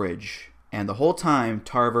rusty bridge, and the whole time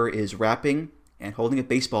Tarver is rapping and holding a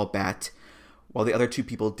baseball bat while the other 2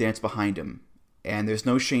 people dance behind him. And there's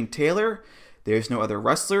no Shane Taylor, there's no other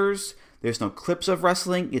wrestlers, there's no clips of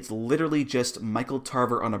wrestling, it's literally just Michael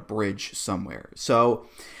Tarver on a bridge somewhere. So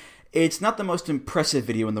It's not the most impressive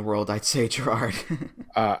video in the world, I'd say, Gerard.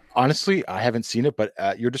 Honestly, I haven't seen it, but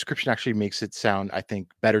your description actually makes it sound, I think,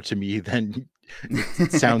 better to me than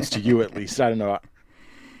it sounds to you, at least. I don't know.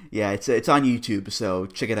 Yeah, it's on YouTube, so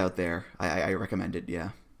check it out there. I recommend it,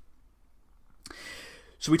 yeah.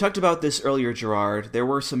 So we talked about this earlier, Gerard. There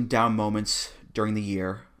were some down moments during the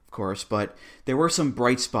year, of course, but there were some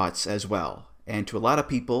bright spots as well. And to a lot of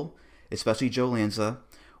people, especially Joe Lanza,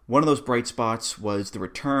 one of those bright spots was the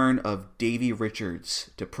return of Davey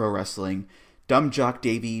Richards to pro wrestling. Dumb Jock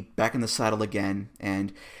Davey back in the saddle again,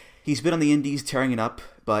 and he's been on the indies tearing it up,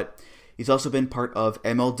 but he's also been part of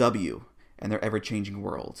MLW and their ever-changing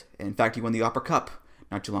world. In fact, he won the Opera Cup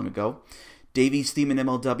not too long ago. Davey's theme in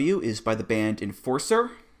MLW is by the band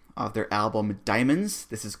Enforcer off their album Diamonds.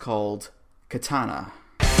 This is called Katana.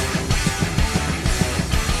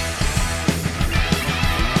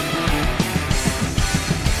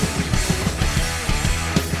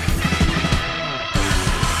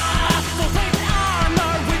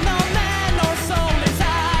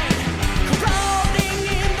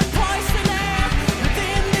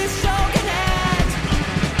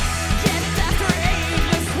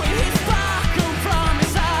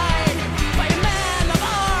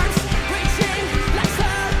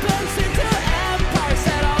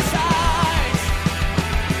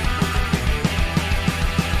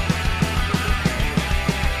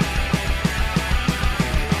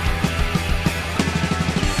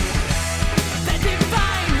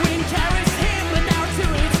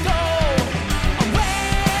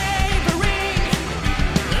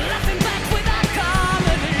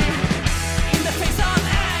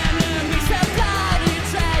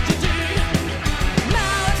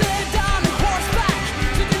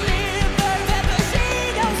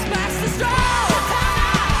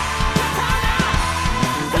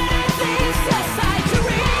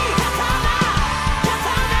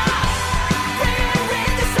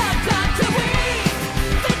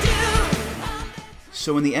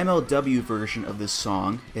 So in the MLW version of this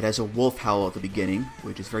song, it has a wolf howl at the beginning,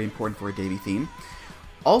 which is very important for a Davey theme.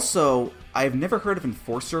 Also, I've never heard of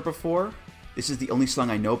Enforcer before. This is the only song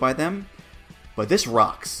I know by them, but this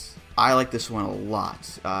rocks. I like this one a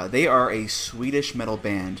lot. They are a Swedish metal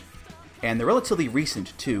band, and they're relatively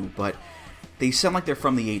recent too, but they sound like they're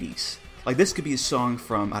from the 80s. Like this could be a song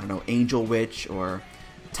from, I don't know, Angel Witch or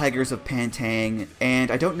Tigers of Pantang, and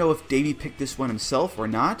I don't know if Davey picked this one himself or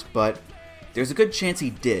not, but there's a good chance he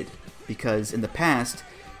did, because in the past,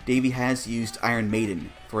 Davey has used Iron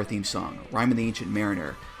Maiden for a theme song, Rime of the Ancient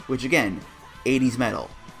Mariner, which again, 80s metal.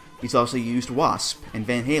 He's also used Wasp and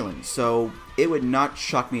Van Halen, so it would not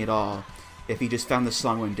shock me at all if he just found this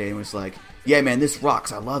song one day and was like, yeah man, this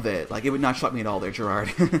rocks, I love it. Like, it would not shock me at all there,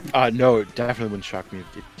 Gerard. No, it definitely wouldn't shock me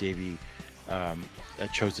if Davey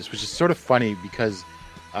chose this, which is sort of funny because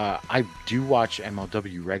I do watch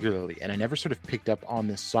MLW regularly, and I never sort of picked up on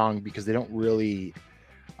this song because they don't really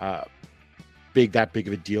that big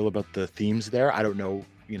of a deal about the themes there. I don't know,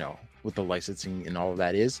 what the licensing and all of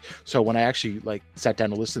that is. So when I actually sat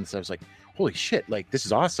down to listen to this, I was like, holy shit, this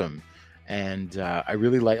is awesome. And I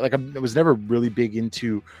really I was never really big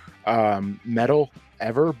into metal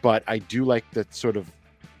ever, but I do like that sort of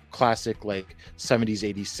classic 70s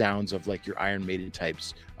 80s sounds of your Iron Maiden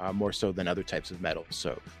types more so than other types of metal,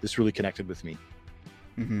 so this really connected with me.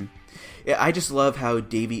 Mm-hmm. Yeah, I just love how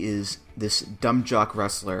Davey is this dumb jock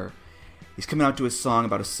wrestler. He's coming out to a song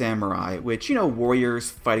about a samurai, which, warriors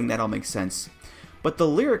fighting, that all makes sense, but the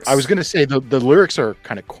lyrics, I was gonna say the lyrics are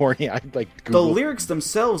kind of corny. The lyrics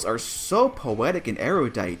themselves are so poetic and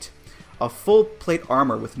erudite. A full plate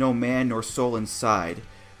armor with no man nor soul inside,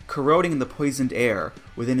 corroding in the poisoned air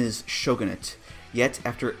within his shogunate. Yet,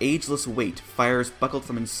 after ageless weight, fires buckled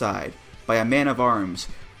from inside, by a man of arms,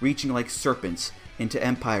 reaching like serpents into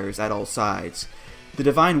empires at all sides. The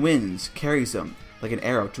divine winds carries him like an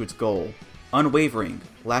arrow to its goal, unwavering,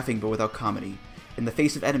 laughing but without comedy, in the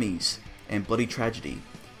face of enemies and bloody tragedy,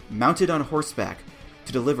 mounted on horseback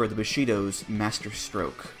to deliver the Bushido's master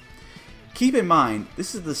stroke. Keep in mind,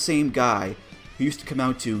 this is the same guy who used to come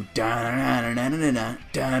out to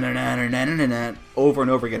over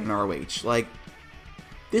and over again in ROH.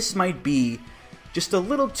 This might be just a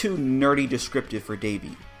little too nerdy descriptive for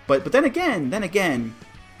Davey. But then again,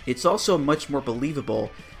 it's also much more believable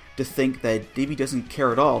to think that Davey doesn't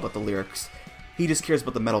care at all about the lyrics. He just cares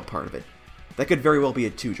about the metal part of it. That could very well be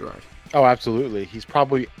it too, Gerard. Oh, absolutely. He's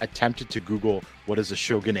probably attempted to Google what is a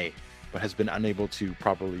shogunate, but has been unable to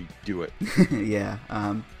properly do it. Yeah.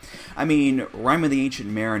 Rime of the Ancient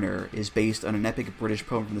Mariner is based on an epic British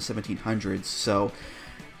poem from the 1700s, so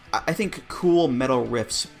I think cool metal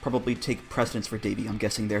riffs probably take precedence for Davey, I'm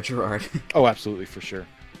guessing there, Gerard. Oh, absolutely, for sure.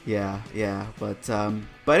 Yeah. But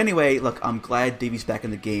anyway, look, I'm glad Davey's back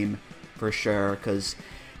in the game for sure, because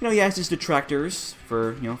he has his detractors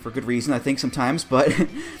for good reason, I think sometimes, but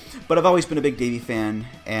but I've always been a big Davey fan,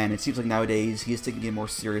 and it seems like nowadays he is taking it more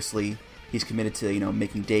seriously. He's committed to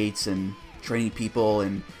making dates and training people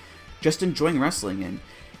and just enjoying wrestling, and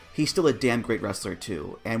he's still a damn great wrestler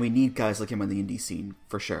too. And we need guys like him on the indie scene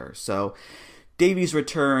for sure. So Davey's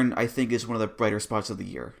return, I think, is one of the brighter spots of the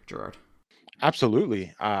year, Gerard.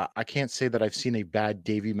 Absolutely. I can't say that I've seen a bad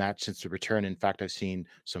Davey match since the return. In fact, I've seen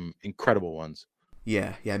some incredible ones.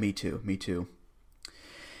 Yeah, me too.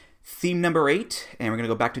 Theme number 8, and we're going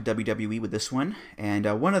to go back to WWE with this one. And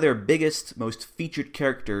one of their biggest, most featured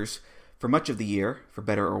characters for much of the year, for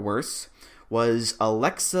better or worse, was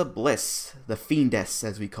Alexa Bliss, the Fiendess,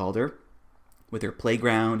 as we called her, with her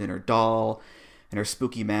playground and her doll and her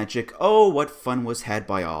spooky magic. Oh, what fun was had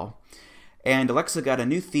by all. And Alexa got a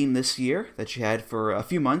new theme this year that she had for a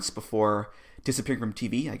few months before disappearing from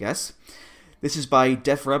TV, I guess. This is by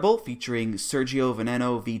Def Rebel, featuring Sergio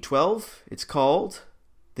Veneno V12. It's called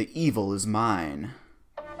The Evil Is Mine.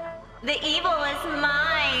 The evil is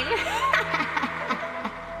mine.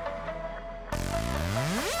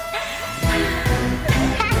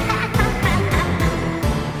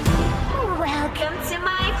 Welcome to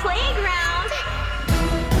my playground.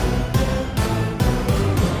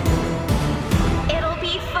 It'll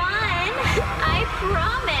be fun, I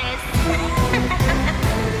promise.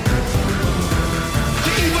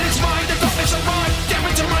 The evil is mine, the darkness of mine. Damn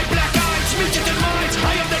into my black eyes, mutant in minds.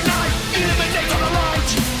 I am the night, eliminate all the light.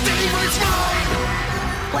 The evil is mine.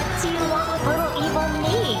 What do you want with little evil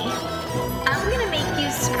me? I'm gonna make you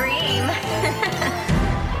scream.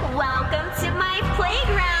 Welcome to my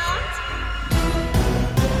playground.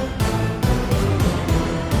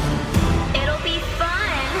 It'll be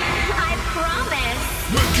fun, I promise.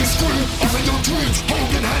 Make you scream, I'm in your dreams.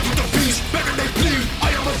 Holding hands with the beast, begging they plead. I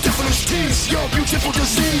am a devilish tease, your beautiful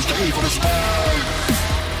disease. The evil is mine.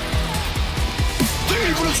 The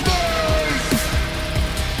evil is mine.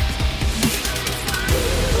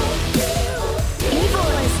 Evil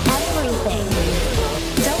is everything.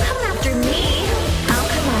 Don't come after me. I'll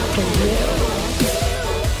come after you.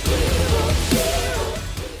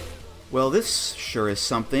 Well, this sure is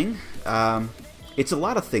something. It's a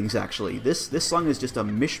lot of things, actually. This song is just a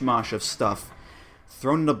mishmash of stuff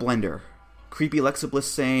thrown in a blender. Creepy Alexa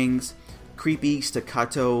Bliss sayings, creepy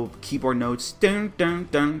staccato keyboard notes, dun dun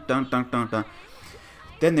dun dun dun dun dun.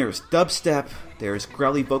 Then there's dubstep, there's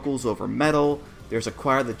growly vocals over metal, there's a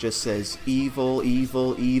choir that just says evil,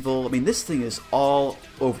 evil, evil. I mean, this thing is all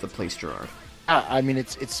over the place, Gerard. I mean,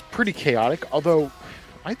 it's pretty chaotic, although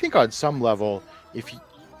I think on some level, if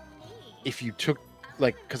you took,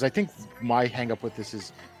 like, because I think my hang up with this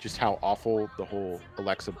is just how awful the whole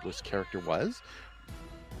Alexa Bliss character was.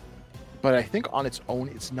 But I think on its own,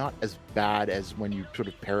 it's not as bad as when you sort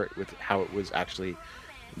of pair it with how it was actually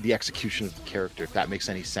the execution of the character, if that makes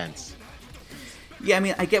any sense. Yeah, I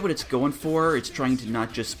mean, I get what it's going for. It's trying to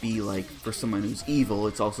not just be, like, for someone who's evil,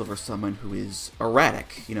 it's also for someone who is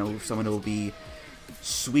erratic. Someone who will be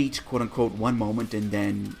sweet, quote-unquote, one moment and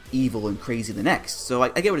then evil and crazy the next. So I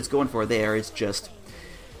get what it's going for there. It's just,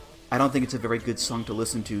 I don't think it's a very good song to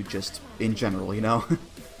listen to just in general,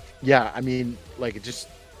 Yeah, I mean, like, it just,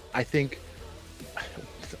 I think,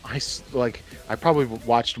 I probably was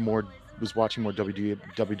watching more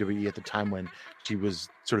WWE at the time when she was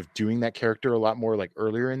sort of doing that character a lot more, like,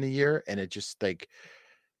 earlier in the year, and it just, like,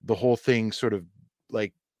 the whole thing sort of,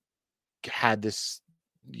 like, had this,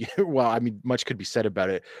 well, I mean, much could be said about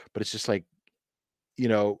it, but it's just like,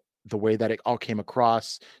 the way that it all came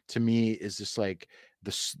across to me is just like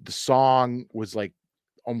the song was like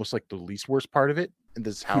almost like the least worst part of it, and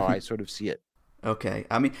this is how I sort of see it. Okay,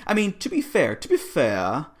 I mean, to be fair,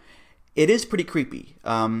 it is pretty creepy.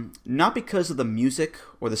 Not because of the music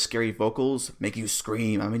or the scary vocals make you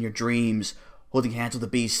scream, I'm in your dreams, holding hands with the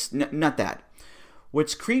beast. Not that.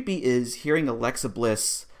 What's creepy is hearing Alexa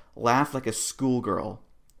Bliss laugh like a schoolgirl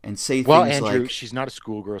and say Well, things Andrew, like, she's not a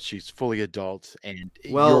schoolgirl; she's fully adult, and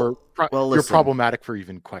Well, you're listen. problematic for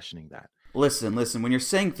even questioning that. Listen, when you're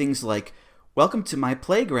saying things like, welcome to my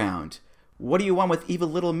playground, what do you want with evil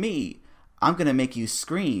little me? I'm gonna make you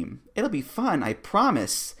scream. It'll be fun, I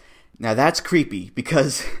promise. Now that's creepy,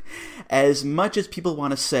 because as much as people want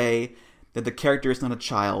to say that the character is not a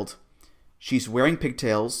child, she's wearing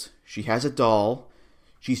pigtails, she has a doll,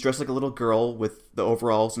 she's dressed like a little girl with the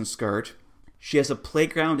overalls and skirt, she has a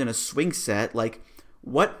playground and a swing set. Like,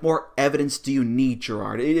 what more evidence do you need,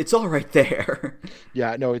 Gerard? It's all right there.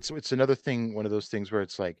 Yeah, no, it's another thing, one of those things where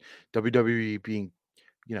it's like WWE being,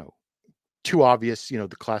 too obvious, the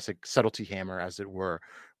classic subtlety hammer, as it were,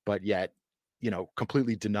 but yet,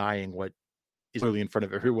 completely denying what is really in front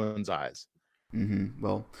of everyone's eyes.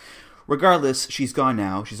 Well, regardless, she's gone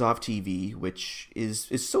now. She's off TV, which is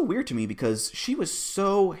so weird to me because she was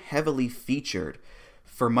so heavily featured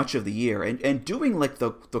for much of the year and doing like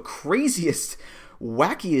the craziest,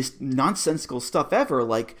 wackiest, nonsensical stuff ever.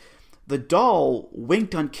 Like the doll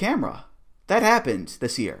winked on camera. That happened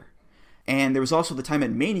this year. And there was also the time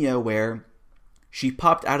at Mania where she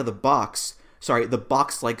popped out of the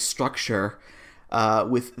box-like structure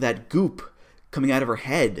with that goop coming out of her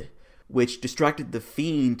head, which distracted the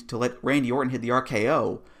Fiend to let Randy Orton hit the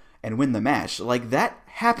RKO and win the match. Like that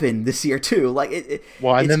happened this year too. Like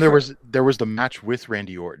and then there was the match with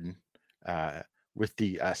Randy Orton, with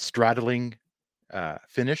the straddling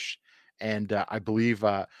finish, and I believe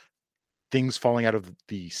things falling out of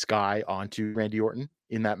the sky onto Randy Orton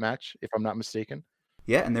in that match, if I'm not mistaken.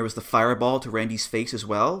 Yeah, and there was the fireball to Randy's face as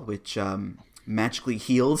well, which magically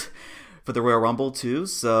healed for the Royal Rumble too.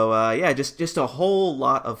 So just a whole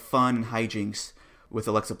lot of fun and hijinks with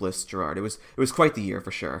Alexa Bliss, Gerard. It was quite the year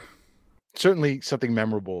for sure. Certainly something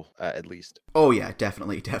memorable, at least. Oh yeah,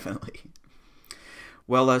 definitely.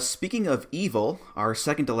 Well, speaking of evil, our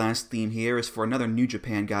second to last theme here is for another New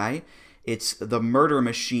Japan guy. It's the Murder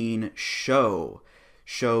Machine Sho.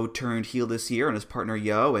 Sho turned heel this year on his partner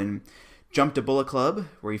Yo and jumped to Bullet Club,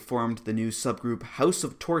 where he formed the new subgroup House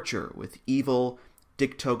of Torture with Evil,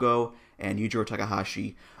 Dick Togo, and Yujiro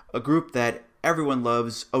Takahashi, a group that everyone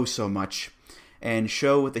loves oh so much. And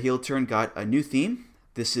Sho with the heel turn got a new theme.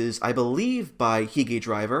 This is, I believe, by Hige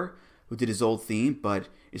Driver, who did his old theme, but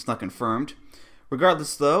it's not confirmed.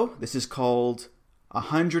 Regardless, though, this is called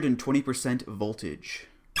 120% Voltage.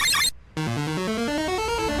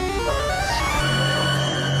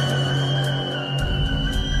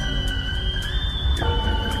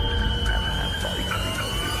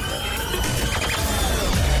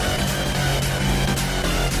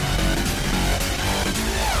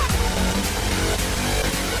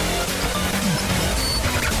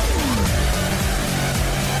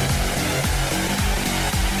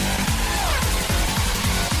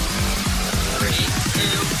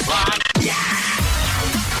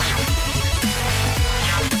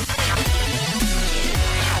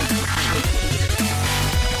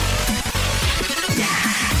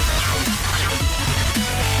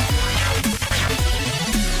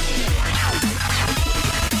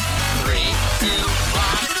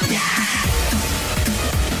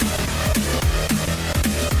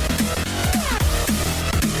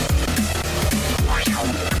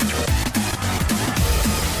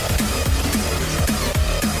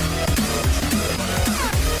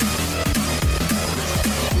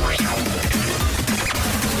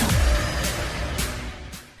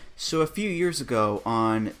 So a few years ago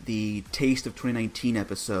on the Taste of 2019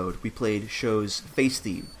 episode, we played Sho's face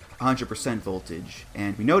theme, 100% Voltage,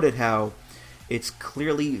 and we noted how it's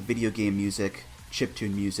clearly video game music,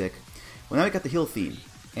 chiptune music. Well, now we got the heel theme,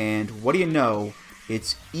 and what do you know?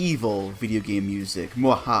 It's evil video game music,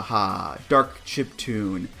 mwahaha, dark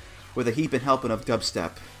chiptune, with a heap and helping of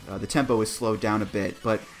dubstep. The tempo is slowed down a bit,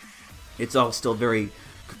 but it's all still very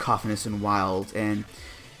cacophonous and wild, and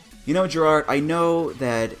you know, Gerard, I know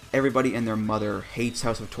that everybody and their mother hates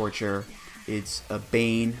House of Torture. It's a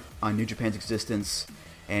bane on New Japan's existence.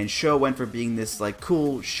 And Sho went from being this like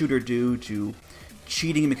cool shooter dude to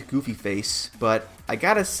cheating him a goofy face. But I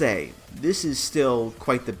gotta say, this is still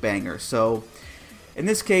quite the banger. So, in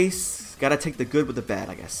this case, gotta take the good with the bad,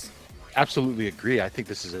 I guess. Absolutely agree. I think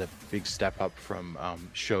this is a big step up from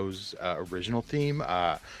Sho's original theme.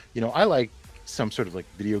 I like some sort of like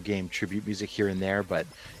video game tribute music here and there, but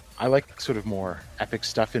I like sort of more epic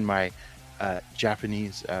stuff in my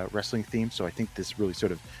Japanese wrestling theme, so I think this really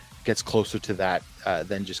sort of gets closer to that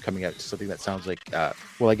than just coming out to something that sounds like,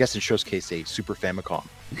 I guess in Sho's case, a Super Famicom.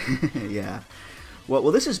 Yeah.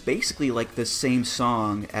 Well, this is basically like the same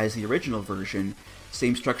song as the original version,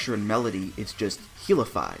 same structure and melody, it's just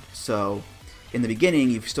heelified. So in the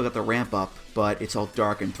beginning, you've still got the ramp up, but it's all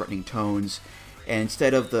dark and threatening tones. And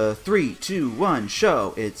instead of the 3, 2, 1,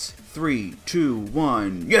 Sho, it's 3, 2,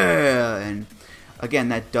 1, yeah! And again,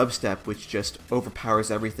 that dubstep, which just overpowers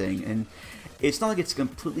everything. And it's not like it's a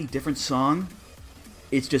completely different song,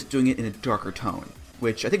 it's just doing it in a darker tone,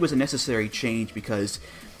 which I think was a necessary change because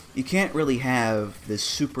you can't really have this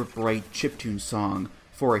super bright chiptune song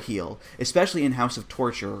for a heel, especially in House of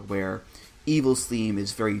Torture, where Evil's theme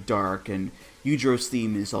is very dark and Yujiro's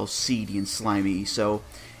theme is all seedy and slimy, so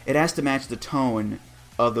it has to match the tone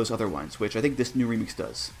of those other ones, which I think this new remix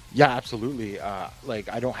does. Yeah, absolutely. I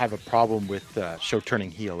don't have a problem with Sho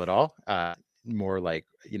turning heel at all. more like,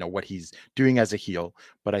 what he's doing as a heel.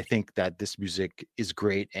 But I think that this music is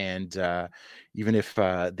great, and even if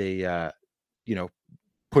they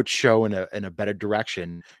put Show in a better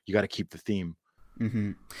direction, you got to keep the theme.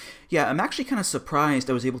 Mm-hmm. Yeah, I'm actually kind of surprised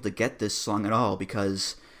I was able to get this song at all,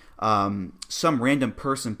 because some random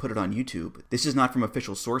person put it on YouTube. This is not from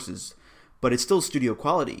official sources, but it's still studio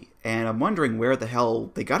quality, and I'm wondering where the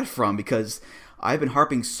hell they got it from, because I've been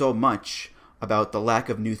harping so much about the lack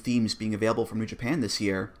of new themes being available from New Japan this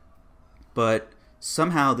year, but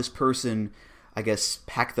somehow this person, I guess,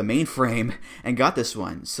 hacked the mainframe and got this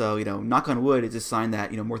one. So, knock on wood, it's a sign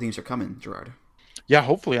that, more themes are coming, Gerard. Yeah,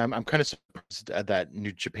 hopefully. I'm kind of surprised that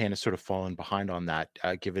New Japan has sort of fallen behind on that,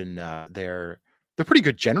 given they're pretty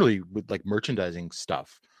good generally with like merchandising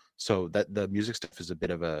stuff. So that the music stuff is a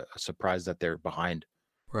bit of a surprise that they're behind.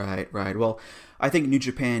 Right. Well, I think New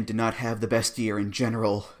Japan did not have the best year in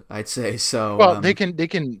general, I'd say. So well, they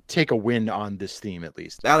can take a win on this theme at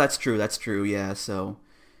least. Oh, that's true. Yeah. So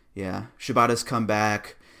yeah, Shibata's come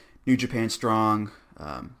back, New Japan strong.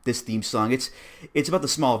 This theme song, it's about the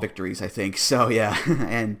small victories, I think. So yeah,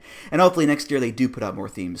 and hopefully next year they do put out more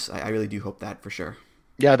themes. I really do hope that for sure.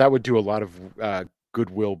 Yeah, that would do a lot of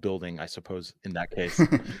goodwill building, I suppose, in that case.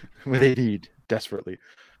 They need desperately.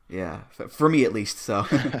 Yeah, for me at least. So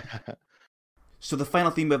so the final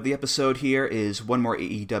theme of the episode here is one more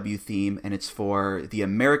AEW theme, and it's for the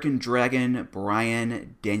American Dragon,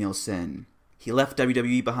 Bryan Danielson. He left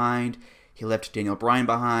WWE behind, he left Daniel Bryan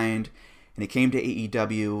behind, and he came to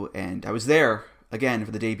AEW, and I was there again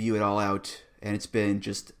for the debut at All Out, and it's been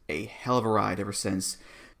just a hell of a ride ever since.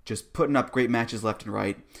 Just putting up great matches left and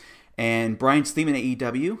right. And Bryan's theme in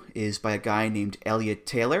AEW is by a guy named Elliot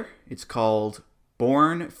Taylor. It's called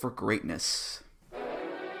Born for Greatness.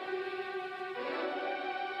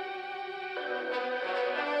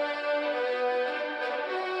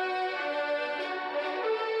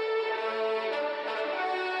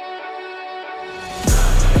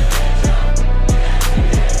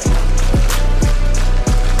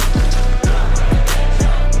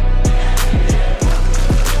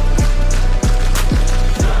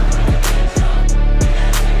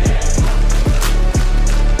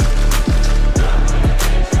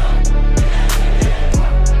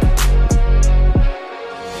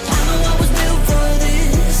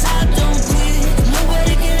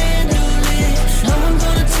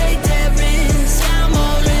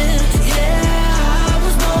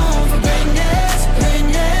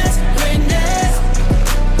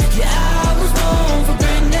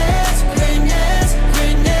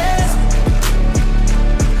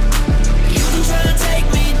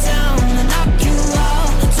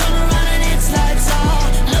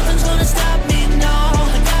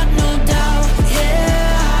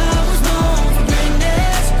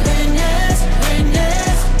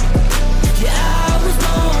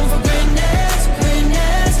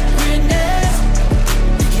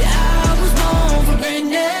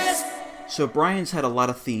 So Bryan's had a lot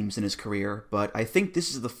of themes in his career, but I think this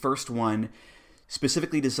is the first one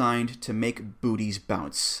specifically designed to make booties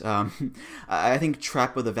bounce. I think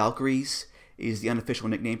Trap of the Valkyries is the unofficial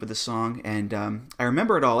nickname for this song, and I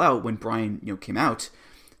remember it All Out when Bryan came out.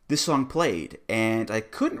 This song played, and I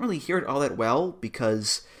couldn't really hear it all that well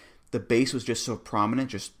because the bass was just so prominent,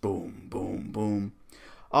 just boom, boom, boom.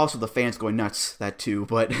 Also, the fans going nuts, that too,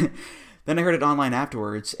 but then I heard it online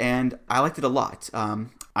afterwards, and I liked it a lot.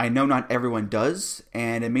 I know not everyone does,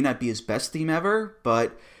 and it may not be his best theme ever,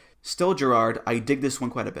 but still, Gerard, I dig this one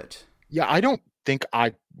quite a bit. Yeah, I don't think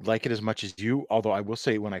I like it as much as you, although I will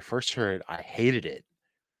say when I first heard it, I hated it.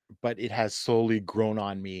 But it has slowly grown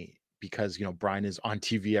on me because, Bryan is on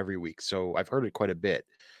TV every week, so I've heard it quite a bit.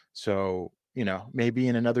 So, maybe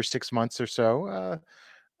in another 6 months or so,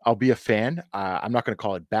 I'll be a fan. I'm not going to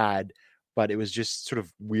call it bad, but it was just sort of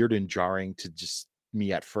weird and jarring to just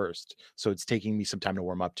me at first. So it's taking me some time to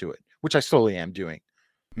warm up to it, which I slowly am doing.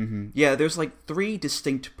 Mm-hmm. Yeah, there's like 3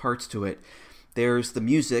 distinct parts to it. There's the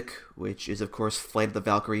music, which is, of course, Flight of the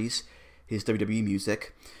Valkyries, his WWE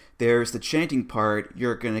music. There's the chanting part,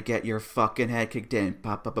 you're going to get your fucking head kicked in.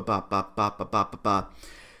 Ba, ba, ba, ba, ba, ba, ba, ba, ba.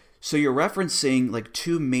 So you're referencing like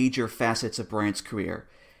 2 major facets of Bryan's career.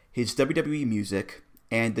 His WWE music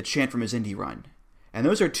and the chant from his indie run. And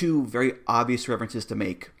those are 2 very obvious references to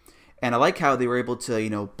make. And I like how they were able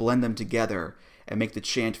to, blend them together and make the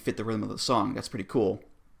chant fit the rhythm of the song. That's pretty cool.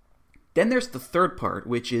 Then there's the third part,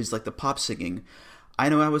 which is like the pop singing. I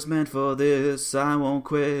know I was meant for this, I won't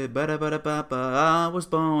quit, ba-da-ba-da-ba-ba, I was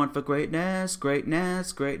born for greatness,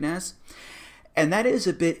 greatness, greatness. And that is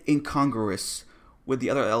a bit incongruous with the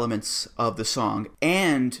other elements of the song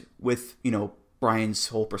and with, Bryan's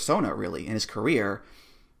whole persona, really, and his career.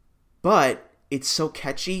 But it's so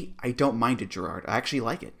catchy. I don't mind it, Gerard. I actually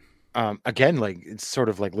like it. Again, like it's sort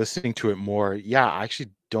of like listening to it more. Yeah, I actually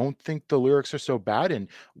don't think the lyrics are so bad, and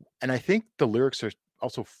I think the lyrics are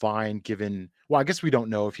also fine given. Well, I guess we don't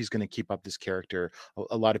know if he's going to keep up this character.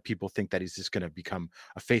 A lot of people think that he's just going to become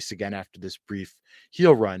a face again after this brief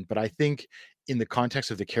heel run, but I think in the context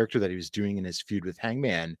of the character that he was doing in his feud with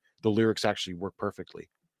Hangman, the lyrics actually work perfectly.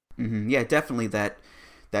 Mm-hmm. Yeah, definitely that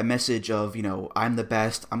message of, I'm the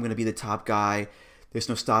best. I'm going to be the top guy. There's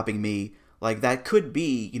no stopping me. Like, that could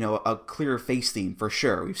be, a clear face theme for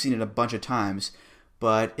sure. We've seen it a bunch of times,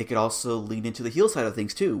 but it could also lean into the heel side of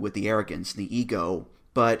things too, with the arrogance, the ego.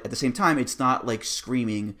 But at the same time, it's not like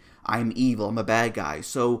screaming, I'm evil, I'm a bad guy.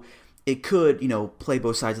 So it could, play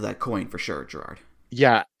both sides of that coin for sure, Gerard.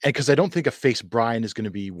 Yeah, and because I don't think a face Bryan is going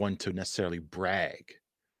to be one to necessarily brag,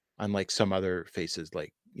 unlike some other faces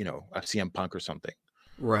like, a CM Punk or something.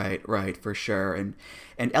 Right, for sure. And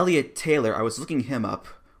Elliot Taylor, I was looking him up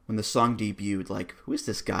when the song debuted, like, who is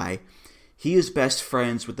this guy? He is best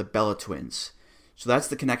friends with the Bella Twins. So that's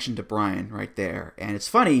the connection to Bryan right there. And it's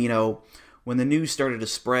funny, when the news started to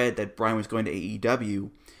spread that Bryan was going to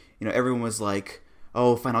AEW, everyone was like,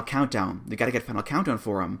 oh, Final Countdown. They got to get Final Countdown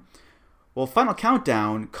for him. Well, Final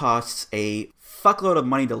Countdown costs a fuckload of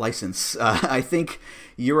money to license. I think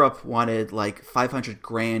Europe wanted like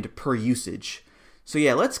 $500,000 per usage. So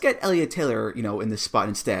yeah, let's get Elliot Taylor, in this spot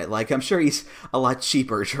instead. Like, I'm sure he's a lot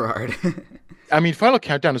cheaper, Gerard. I mean, Final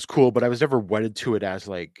Countdown is cool, but I was never wedded to it as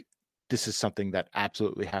like, this is something that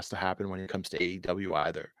absolutely has to happen when it comes to AEW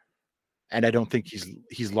either. And I don't think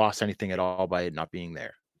he's lost anything at all by it not being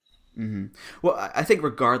there. Mm-hmm. Well, I think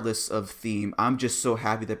regardless of theme, I'm just so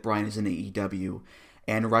happy that Bryan is in AEW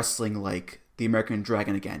and wrestling like the American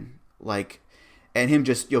Dragon again. Like, and him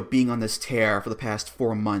just, being on this tear for the past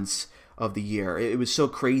 4 months of the year. It was so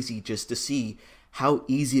crazy just to see how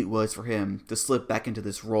easy it was for him to slip back into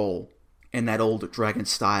this role in that old Dragon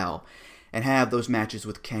style and have those matches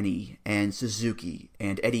with Kenny and Suzuki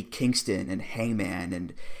and Eddie Kingston and Hangman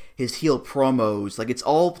and his heel promos. Like, it's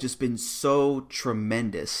all just been so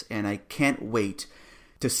tremendous, and I can't wait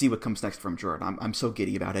to see what comes next from Gerard. I'm so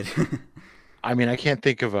giddy about it. I mean, I can't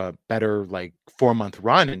think of a better 4-month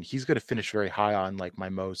run, and he's going to finish very high on my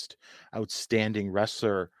most outstanding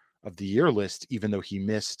wrestler of the year list, even though he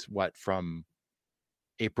missed from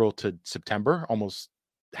April to September, almost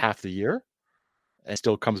half the year, and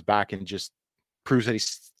still comes back and just proves that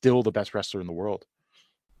he's still the best wrestler in the world.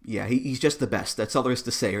 Yeah, he's just the best. That's all there is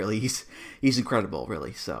to say, really. He's incredible,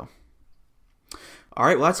 really. So, all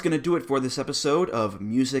right, well, that's going to do it for this episode of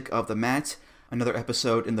Music of the Mat. Another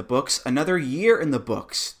episode in the books. Another year in the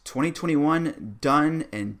books. 2021 done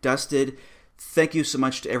and dusted. Thank you so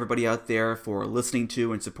much to everybody out there for listening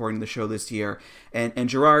to and supporting the show this year. And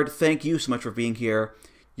Gerard, thank you so much for being here.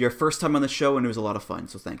 Your first time on the show, and it was a lot of fun,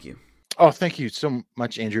 so thank you. Oh, thank you so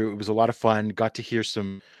much, Andrew. It was a lot of fun. Got to hear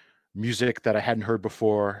some music that I hadn't heard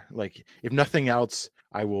before. Like, if nothing else,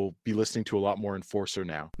 I will be listening to a lot more Enforcer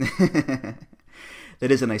now.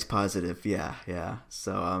 That is a nice positive. Yeah.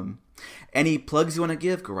 So, any plugs you want to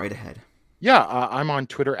give, go right ahead. Yeah, I'm on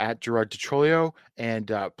Twitter at Gerard DiTrolio,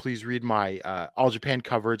 and please read my All Japan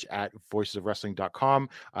coverage at voicesofwrestling.com.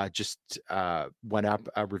 Just went up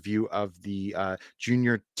a review of the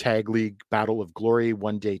Junior Tag League Battle of Glory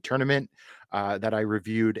one-day tournament that I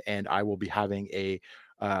reviewed, and I will be having a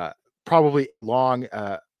probably long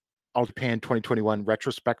All Japan 2021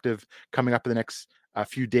 retrospective coming up in the next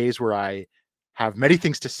few days, where I have many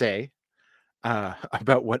things to say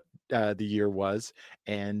about what the year was,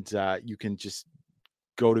 and you can just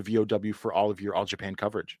go to VOW for all of your All Japan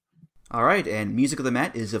coverage. All right, and Music of the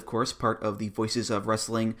Mat is, of course, part of the Voices of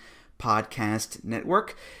Wrestling podcast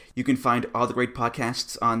network. You can find all the great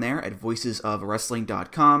podcasts on there at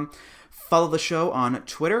voicesofwrestling.com. Follow the show on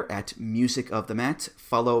Twitter at Music of the Mat.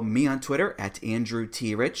 Follow me on Twitter at Andrew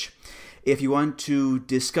T. Rich. If you want to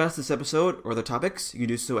discuss this episode or other topics, you can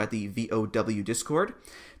do so at the VOW Discord.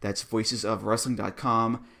 That's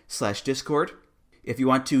voicesofwrestling.com/Discord. If you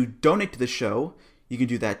want to donate to the show, you can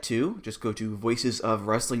do that too. Just go to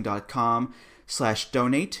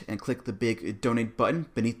voicesofwrestling.com/donate and click the big donate button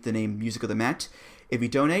beneath the name Music of the Mat. If you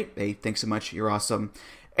donate, hey, thanks so much. You're awesome.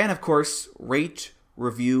 And of course, rate,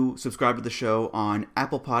 review, subscribe to the show on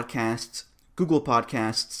Apple Podcasts, Google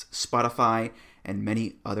Podcasts, Spotify, and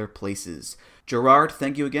many other places. Gerard,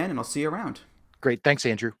 thank you again, and I'll see you around. Great. Thanks,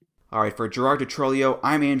 Andrew. All right, for Gerard DiTrolio,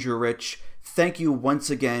 I'm Andrew Rich. Thank you once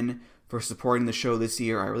again for supporting the show this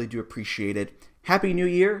year. I really do appreciate it. Happy New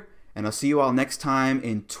Year, and I'll see you all next time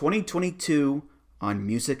in 2022 on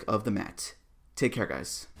Music of the Mat. Take care,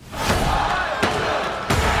 guys.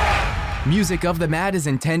 Music of the Mat is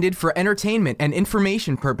intended for entertainment and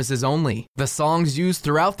information purposes only. The songs used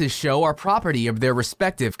throughout this show are property of their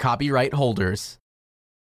respective copyright holders.